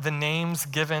 like the names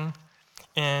given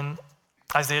in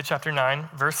Isaiah chapter 9,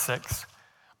 verse 6,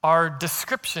 are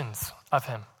descriptions of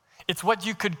him. It's what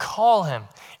you could call him.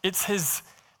 It's his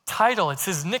title. It's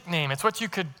his nickname. It's what you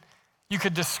could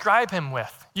describe him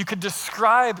with. You could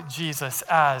describe Jesus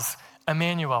as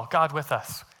Emmanuel, God with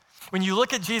us. When you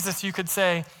look at Jesus, you could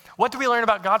say, what do we learn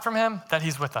about God from him? That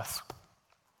he's with us.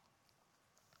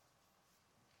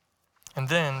 And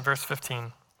then, verse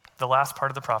 15, the last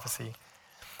part of the prophecy.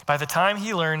 By the time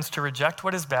he learns to reject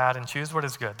what is bad and choose what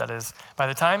is good, that is, by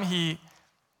the time he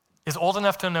is old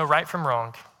enough to know right from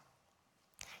wrong,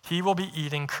 he will be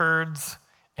eating curds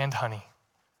and honey.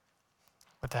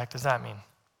 What the heck does that mean?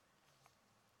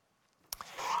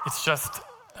 It's just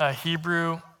a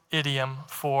Hebrew idiom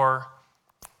for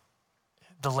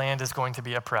the land is going to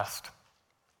be oppressed.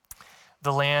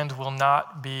 The land will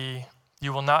not be,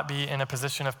 you will not be in a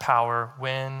position of power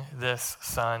when this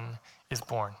son is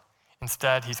born.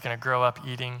 Instead, he's going to grow up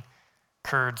eating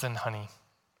curds and honey.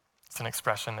 It's an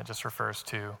expression that just refers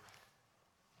to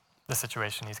the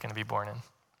situation he's going to be born in.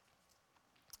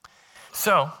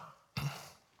 So,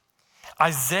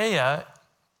 Isaiah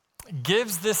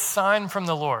gives this sign from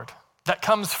the Lord that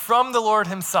comes from the Lord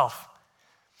himself,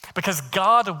 because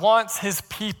God wants his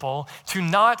people to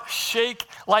not shake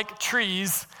like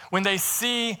trees when they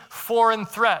see foreign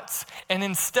threats, and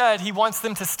instead he wants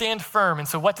them to stand firm. And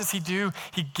so what does he do?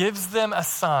 He gives them a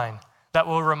sign that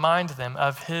will remind them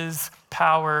of his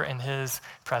power and his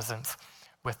presence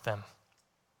with them.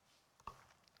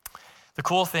 The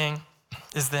cool thing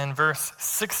is then verse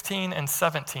 16 and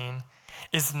 17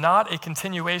 is not a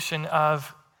continuation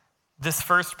of this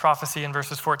first prophecy in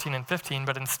verses 14 and 15,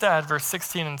 but instead, verse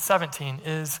 16 and 17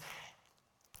 is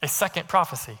a second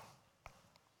prophecy.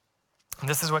 And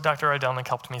this is what Dr. Rydelnik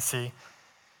helped me see.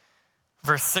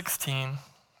 Verse 16,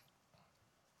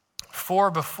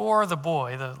 for before the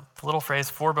boy, the little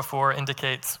phrase for before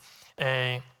indicates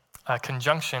a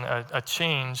conjunction, a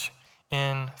change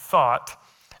in thought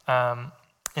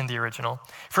in the original.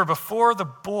 For before the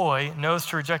boy knows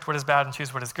to reject what is bad and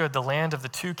choose what is good, the land of the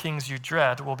two kings you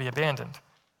dread will be abandoned.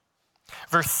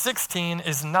 Verse 16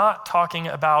 is not talking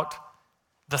about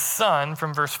the son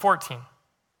from verse 14.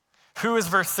 Who is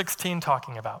verse 16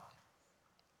 talking about?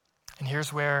 And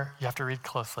here's where you have to read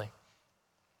closely.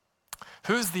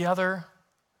 Who's the other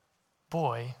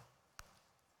boy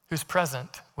who's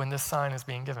present when this sign is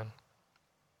being given?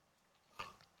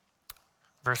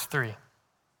 Verse 3.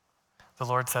 The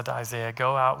Lord said to Isaiah,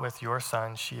 go out with your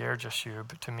son,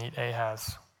 Shear-Jashub, to meet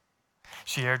Ahaz.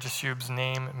 Shear-Jashub's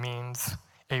name means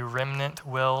a remnant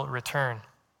will return.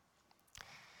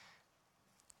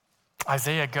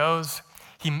 Isaiah goes,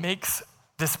 he makes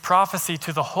this prophecy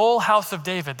to the whole house of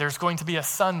David. There's going to be a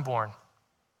son born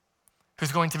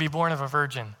who's going to be born of a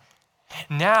virgin.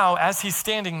 Now, as he's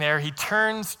standing there, he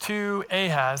turns to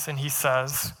Ahaz and he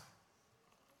says,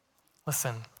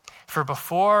 listen, for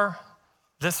before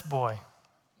this boy,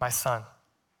 my son,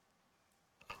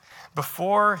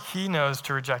 before he knows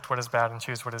to reject what is bad and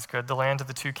choose what is good, the land of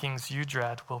the two kings you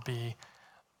dread will be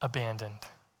abandoned.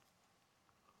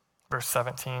 Verse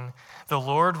 17, the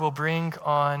Lord will bring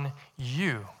on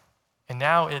you, and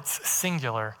now it's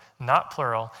singular, not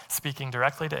plural, speaking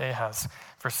directly to Ahaz.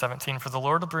 Verse 17, for the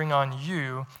Lord will bring on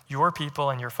you, your people,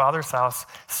 and your father's house,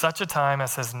 such a time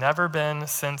as has never been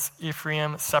since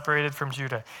Ephraim separated from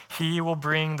Judah. He will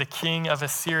bring the king of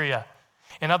Assyria.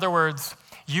 In other words,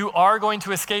 you are going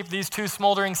to escape these two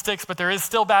smoldering sticks, but there is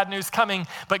still bad news coming.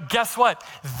 But guess what?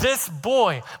 This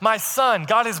boy, my son,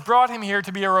 God has brought him here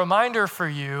to be a reminder for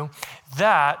you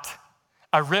that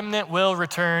a remnant will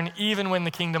return even when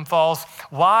the kingdom falls.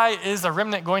 Why is a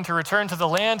remnant going to return to the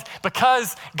land?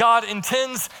 Because God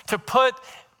intends to put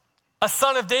a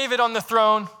son of David on the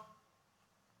throne.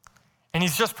 And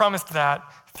he's just promised that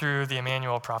through the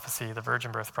Emmanuel prophecy, the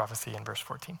virgin birth prophecy in verse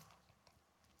 14.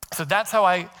 So that's how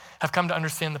I have come to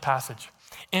understand the passage.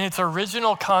 In its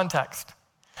original context,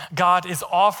 God is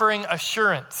offering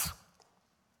assurance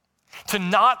to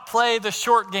not play the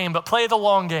short game, but play the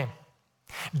long game.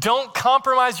 Don't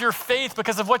compromise your faith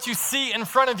because of what you see in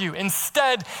front of you.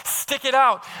 Instead, stick it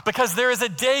out, because there is a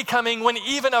day coming when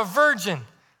even a virgin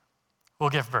will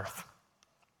give birth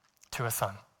to a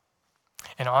son.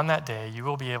 And on that day, you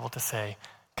will be able to say,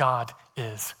 God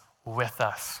is with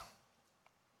us.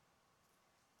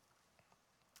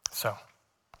 So,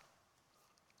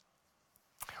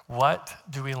 what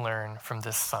do we learn from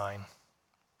this sign?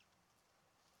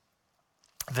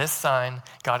 This sign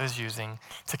God is using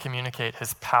to communicate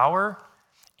his power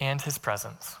and his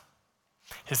presence.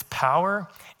 His power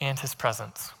and his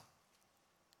presence.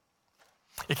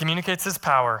 It communicates his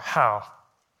power. How?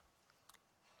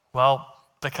 Well,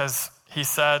 because he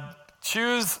said,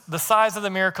 choose the size of the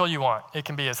miracle you want. It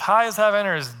can be as high as heaven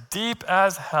or as deep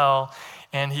as hell.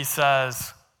 And he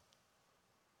says,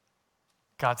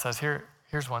 God says,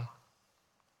 here's one.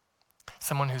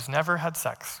 Someone who's never had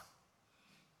sex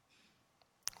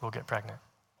will get pregnant.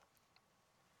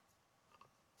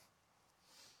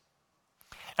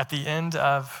 At the end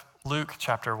of Luke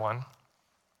chapter 1,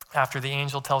 after the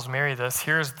angel tells Mary this,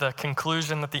 here's the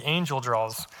conclusion that the angel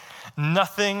draws.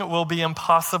 Nothing will be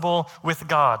impossible with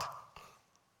God.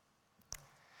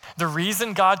 The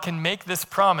reason God can make this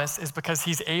promise is because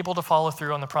he's able to follow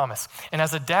through on the promise. And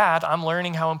as a dad, I'm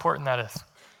learning how important that is.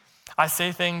 I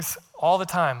say things all the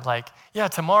time like, yeah,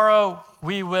 tomorrow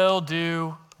we will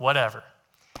do whatever.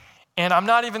 And I'm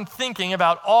not even thinking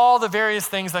about all the various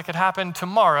things that could happen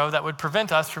tomorrow that would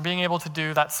prevent us from being able to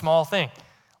do that small thing.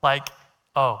 Like,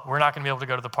 oh, we're not going to be able to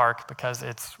go to the park because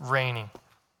it's raining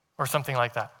or something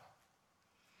like that.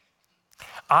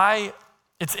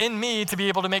 It's in me to be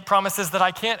able to make promises that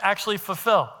I can't actually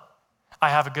fulfill. I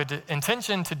have a good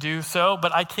intention to do so,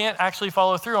 but I can't actually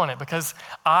follow through on it because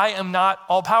I am not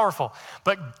all powerful.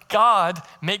 But God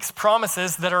makes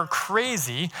promises that are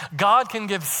crazy. God can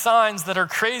give signs that are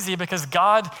crazy because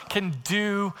God can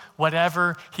do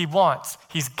whatever he wants.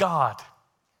 He's God.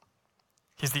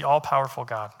 He's the all-powerful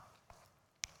God.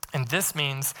 And this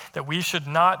means that we should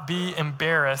not be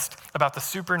embarrassed about the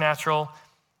supernatural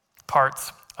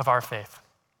parts of our faith.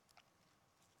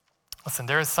 Listen,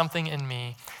 there is something in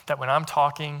me that when I'm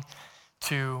talking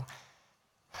to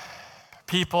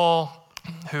people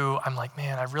who I'm like,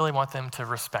 man, I really want them to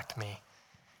respect me.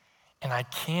 And I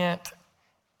can't,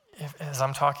 as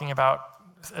I'm talking about,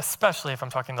 especially if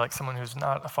I'm talking to like someone who's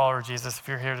not a follower of Jesus, if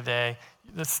you're here today,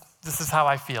 this is how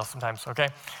I feel sometimes, okay?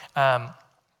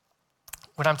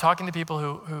 When I'm talking to people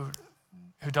who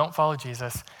don't follow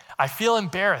Jesus, I feel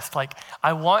embarrassed. Like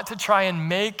I want to try and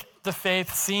make the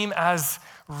faith seem as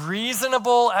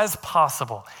reasonable as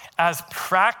possible, as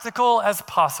practical as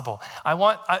possible.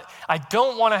 I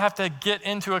don't want to have to get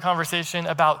into a conversation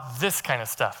about this kind of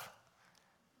stuff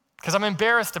because I'm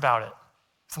embarrassed about it.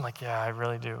 So I'm like, yeah, I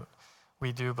really do.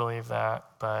 We do believe that,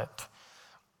 but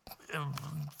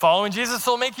following Jesus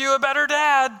will make you a better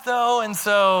dad, though, and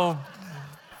so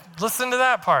listen to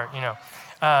that part, you know.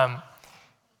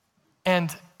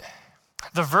 And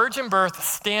the virgin birth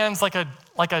stands like a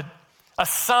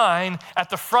sign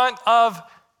at the front of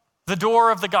the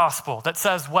door of the gospel that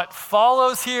says what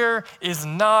follows here is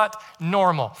not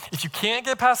normal. If you can't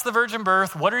get past the virgin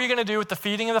birth, what are you going to do with the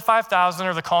feeding of the 5,000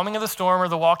 or the calming of the storm or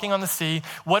the walking on the sea?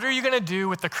 What are you going to do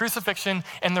with the crucifixion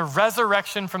and the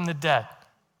resurrection from the dead?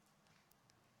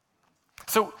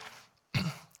 So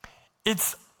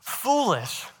it's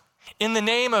foolish in the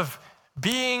name of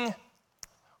being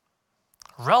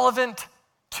relevant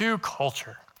to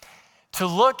culture to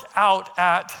look out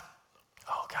at,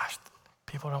 oh gosh,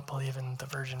 people don't believe in the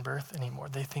virgin birth anymore.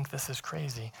 They think this is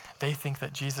crazy. They think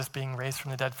that Jesus being raised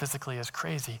from the dead physically is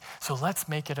crazy. So let's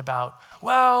make it about,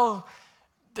 well,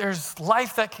 there's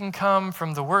life that can come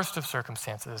from the worst of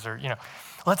circumstances, or,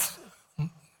 let's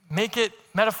make it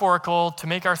metaphorical to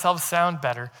make ourselves sound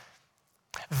better.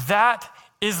 That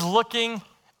is looking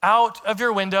out of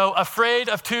your window, afraid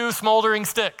of two smoldering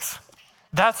sticks.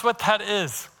 That's what that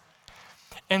is.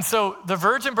 And so the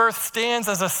virgin birth stands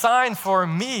as a sign for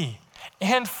me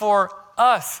and for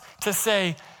us to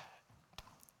say,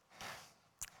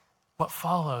 what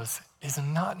follows is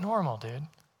not normal, dude.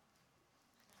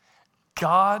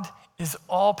 God is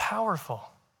all powerful.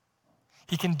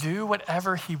 He can do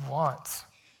whatever he wants.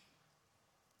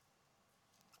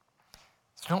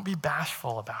 So don't be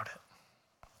bashful about it.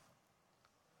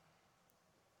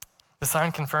 The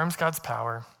sign confirms God's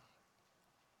power,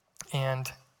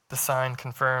 and the sign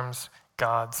confirms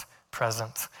God's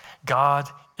presence. God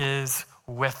is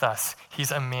with us.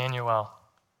 He's Emmanuel.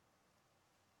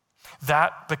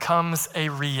 That becomes a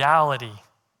reality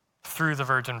through the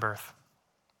virgin birth.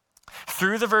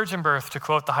 Through the virgin birth, to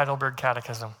quote the Heidelberg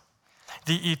Catechism,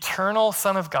 the eternal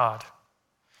Son of God,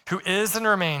 who is and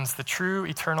remains the true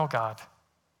eternal God,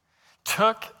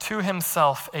 took to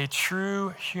himself a true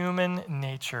human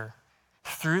nature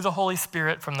through the Holy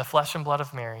Spirit from the flesh and blood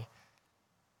of Mary,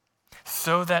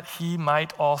 so that he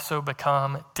might also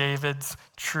become David's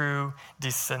true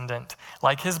descendant,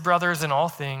 like his brothers in all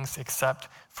things except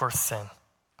for sin.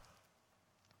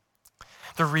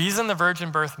 The reason the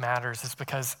virgin birth matters is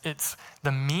because it's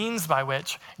the means by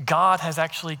which God has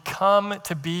actually come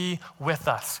to be with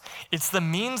us. It's the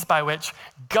means by which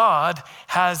God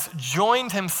has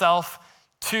joined himself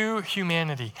to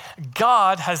humanity.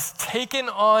 God has taken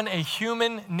on a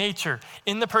human nature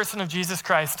in the person of Jesus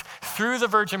Christ through the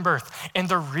virgin birth. And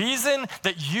the reason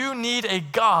that you need a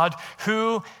God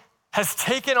who has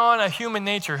taken on a human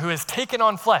nature, who has taken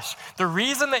on flesh, the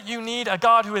reason that you need a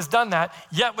God who has done that,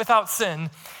 yet without sin,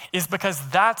 is because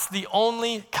that's the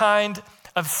only kind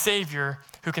of Savior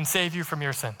who can save you from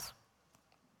your sins.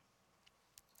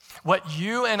 What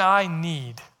you and I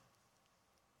need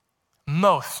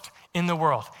most in the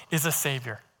world is a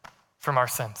Savior from our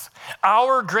sins.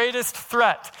 Our greatest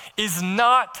threat is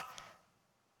not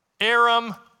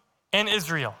Aram and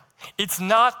Israel. It's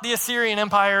not the Assyrian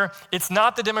Empire. It's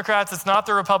not the Democrats. It's not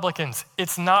the Republicans.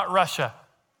 It's not Russia.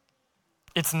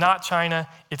 It's not China.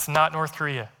 It's not North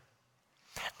Korea.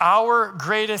 Our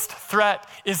greatest threat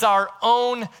is our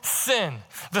own sin.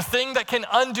 The thing that can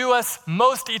undo us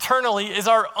most eternally is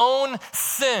our own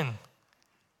sin.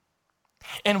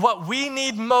 And what we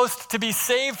need most to be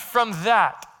saved from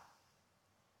that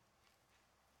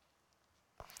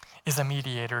is a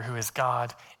mediator who is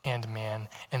God and man.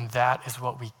 And that is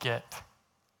what we get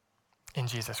in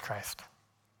Jesus Christ.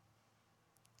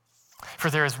 For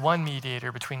there is one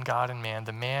mediator between God and man,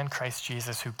 the man Christ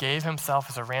Jesus, who gave himself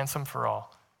as a ransom for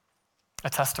all, a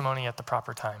testimony at the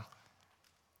proper time.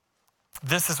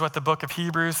 This is what the book of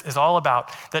Hebrews is all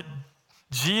about, that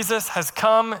Jesus has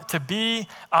come to be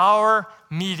our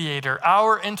mediator,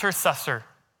 our intercessor,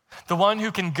 the one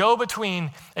who can go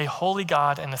between a holy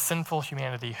God and a sinful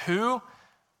humanity. Who?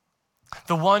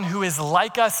 The one who is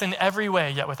like us in every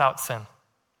way, yet without sin.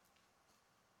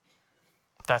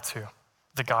 That's who.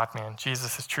 The God-man.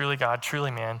 Jesus is truly God,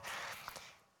 truly man.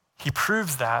 He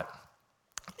proves that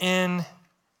in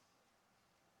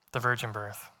the virgin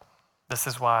birth. This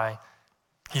is why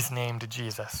he's named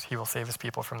Jesus. He will save his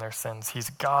people from their sins. He's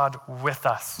God with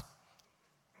us.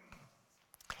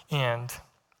 And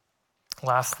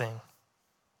last thing,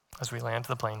 as we land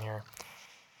the plane here,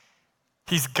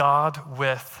 he's God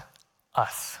with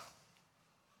us.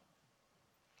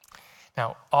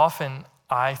 Now, often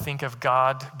I think of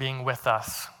God being with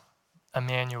us,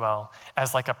 Emmanuel,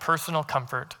 as like a personal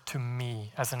comfort to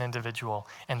me as an individual.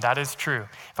 And that is true.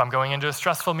 If I'm going into a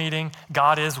stressful meeting,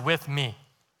 God is with me.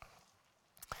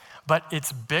 But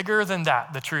it's bigger than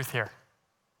that, the truth here.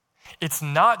 It's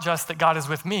not just that God is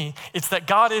with me, it's that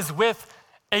God is with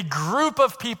a group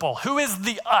of people. Who is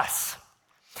the us?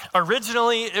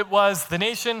 Originally, it was the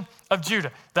nation of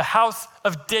Judah, the house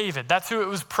of David. That's who it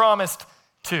was promised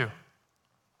to.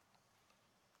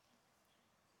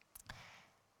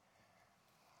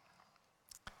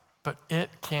 But it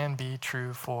can be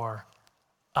true for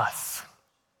us.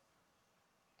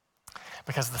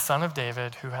 Because the Son of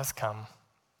David, who has come,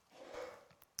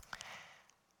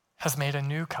 has made a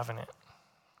new covenant,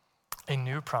 a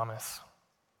new promise.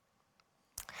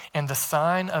 And the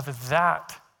sign of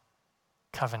that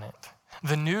covenant,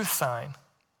 the new sign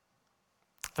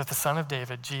that the Son of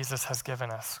David, Jesus, has given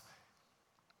us,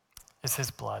 is his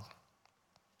blood.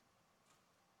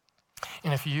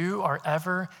 And if you are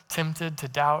ever tempted to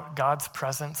doubt God's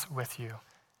presence with you,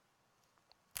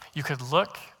 you could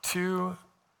look to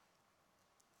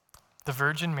the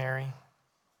Virgin Mary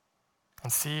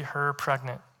and see her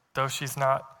pregnant, though she's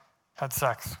not had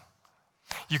sex.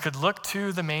 You could look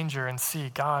to the manger and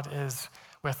see God is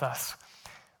with us.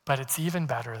 But it's even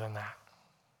better than that.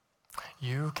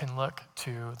 You can look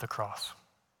to the cross,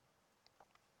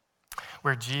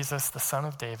 where Jesus, the Son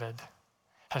of David,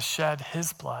 has shed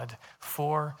his blood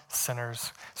for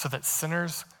sinners, so that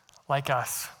sinners like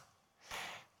us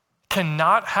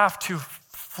cannot have to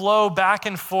flow back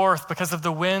and forth because of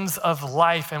the winds of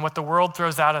life and what the world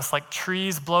throws at us like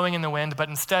trees blowing in the wind, but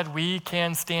instead we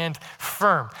can stand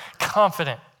firm,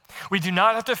 confident. We do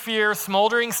not have to fear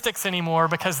smoldering sticks anymore,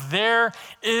 because there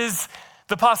is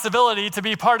the possibility to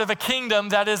be part of a kingdom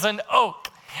that is an oak,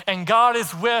 and God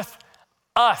is with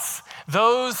us,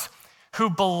 those who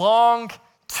belong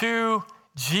to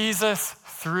Jesus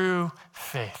through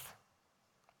faith.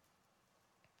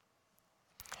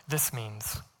 This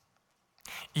means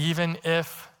even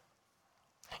if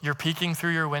you're peeking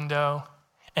through your window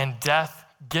and death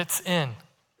gets in,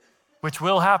 which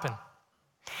will happen,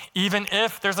 even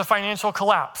if there's a financial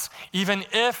collapse, even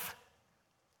if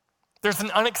there's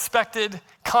an unexpected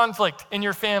conflict in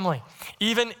your family,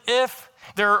 even if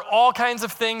There are all kinds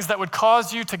of things that would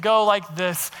cause you to go like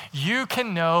this. You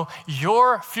can know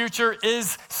your future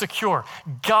is secure.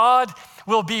 God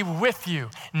will be with you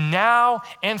now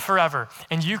and forever.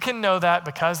 And you can know that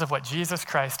because of what Jesus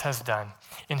Christ has done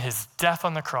in his death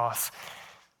on the cross,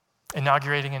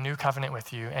 inaugurating a new covenant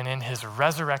with you, and in his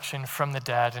resurrection from the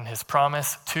dead and his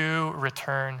promise to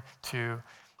return to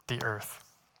the earth.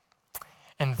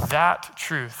 And that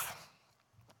truth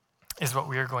is what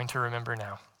we are going to remember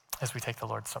now as we take the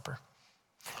Lord's Supper.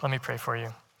 Let me pray for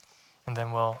you, and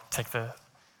then we'll take the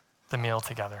meal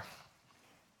together.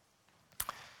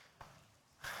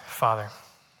 Father,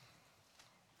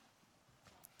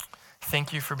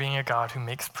 thank you for being a God who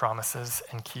makes promises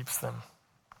and keeps them.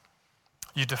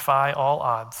 You defy all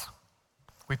odds.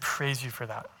 We praise you for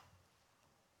that.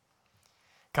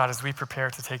 God, as we prepare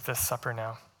to take this supper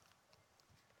now,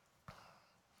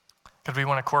 God, we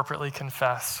want to corporately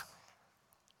confess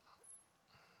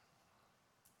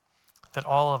that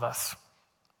all of us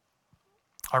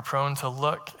are prone to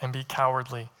look and be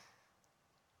cowardly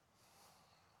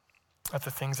at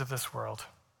the things of this world.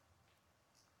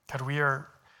 God, we are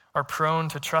prone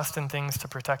to trust in things to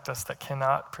protect us that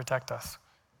cannot protect us.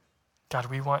 God,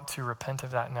 we want to repent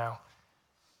of that now.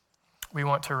 We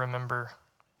want to remember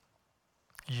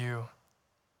you.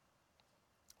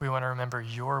 We want to remember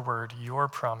your word, your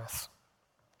promise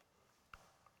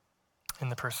in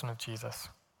the person of Jesus.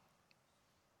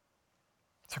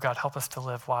 So God, help us to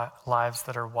live lives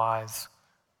that are wise,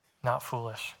 not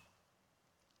foolish.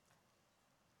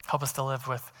 Help us to live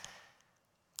with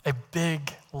a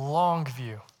big, long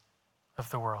view of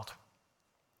the world.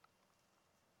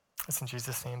 It's in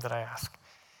Jesus' name that I ask.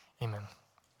 Amen.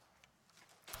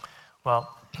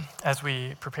 Well, as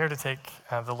we prepare to take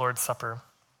the Lord's Supper,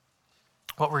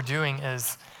 what we're doing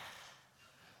is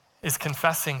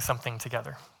confessing something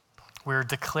together. We're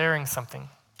declaring something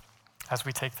as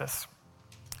we take this.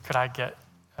 Could I get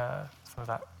some of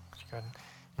that? Could you go ahead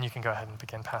and you can go ahead and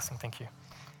begin passing. Thank you.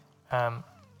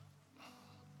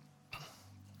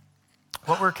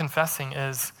 What we're confessing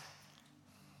is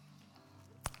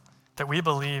that we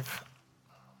believe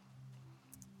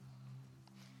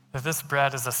that this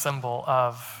bread is a symbol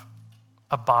of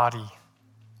a body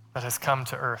that has come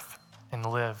to earth and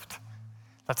lived.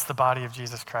 That's the body of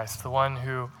Jesus Christ, the one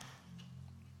who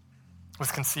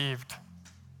was conceived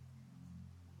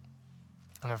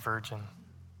and a virgin,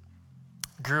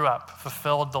 grew up,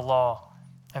 fulfilled the law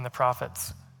and the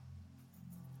prophets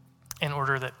in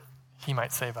order that he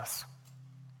might save us.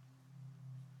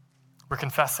 We're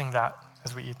confessing that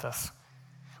as we eat this.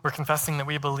 We're confessing that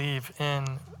we believe in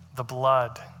the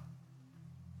blood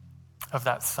of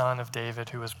that Son of David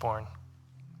who was born.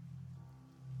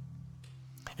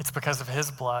 It's because of his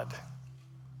blood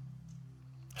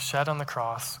shed on the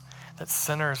cross that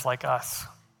sinners like us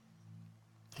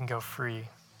can go free.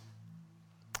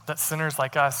 That sinners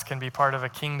like us can be part of a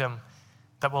kingdom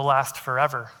that will last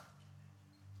forever.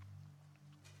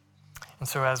 And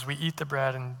so as we eat the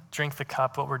bread and drink the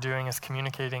cup, what we're doing is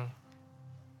communicating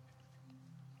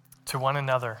to one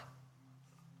another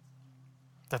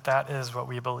that is what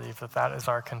we believe, that is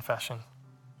our confession.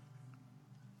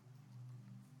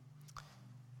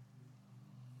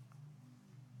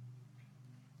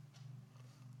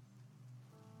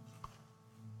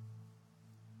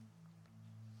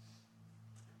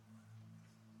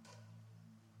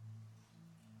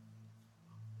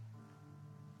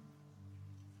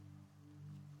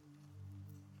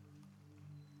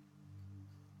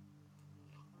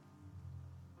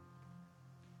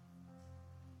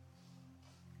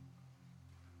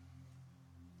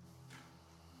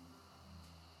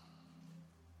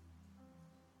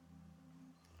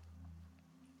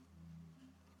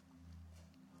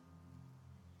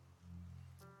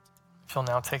 You'll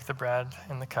now take the bread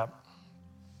and the cup.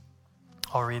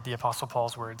 I'll read the Apostle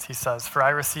Paul's words. He says, "For I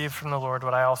received from the Lord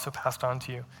what I also passed on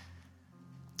to you.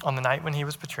 On the night when he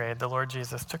was betrayed, the Lord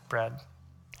Jesus took bread,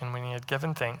 and when he had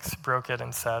given thanks, broke it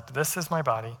and said, 'This is my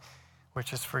body,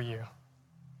 which is for you.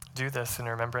 Do this in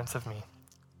remembrance of me.'"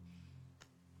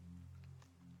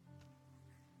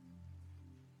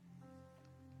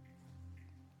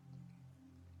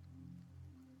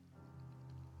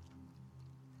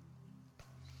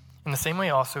 In the same way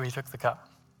also he took the cup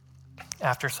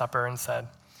after supper and said,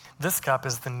 "This cup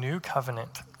is the new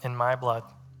covenant in my blood.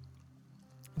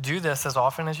 Do this as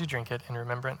often as you drink it in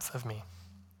remembrance of me."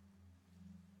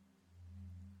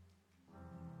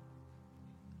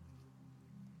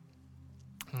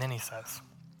 And then he says,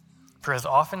 "For as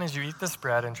often as you eat this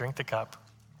bread and drink the cup,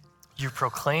 you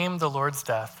proclaim the Lord's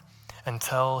death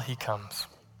until he comes."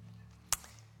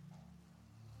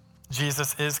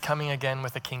 Jesus is coming again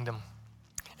with a kingdom.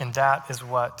 And that is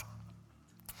what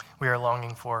we are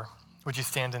longing for. Would you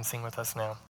stand and sing with us now?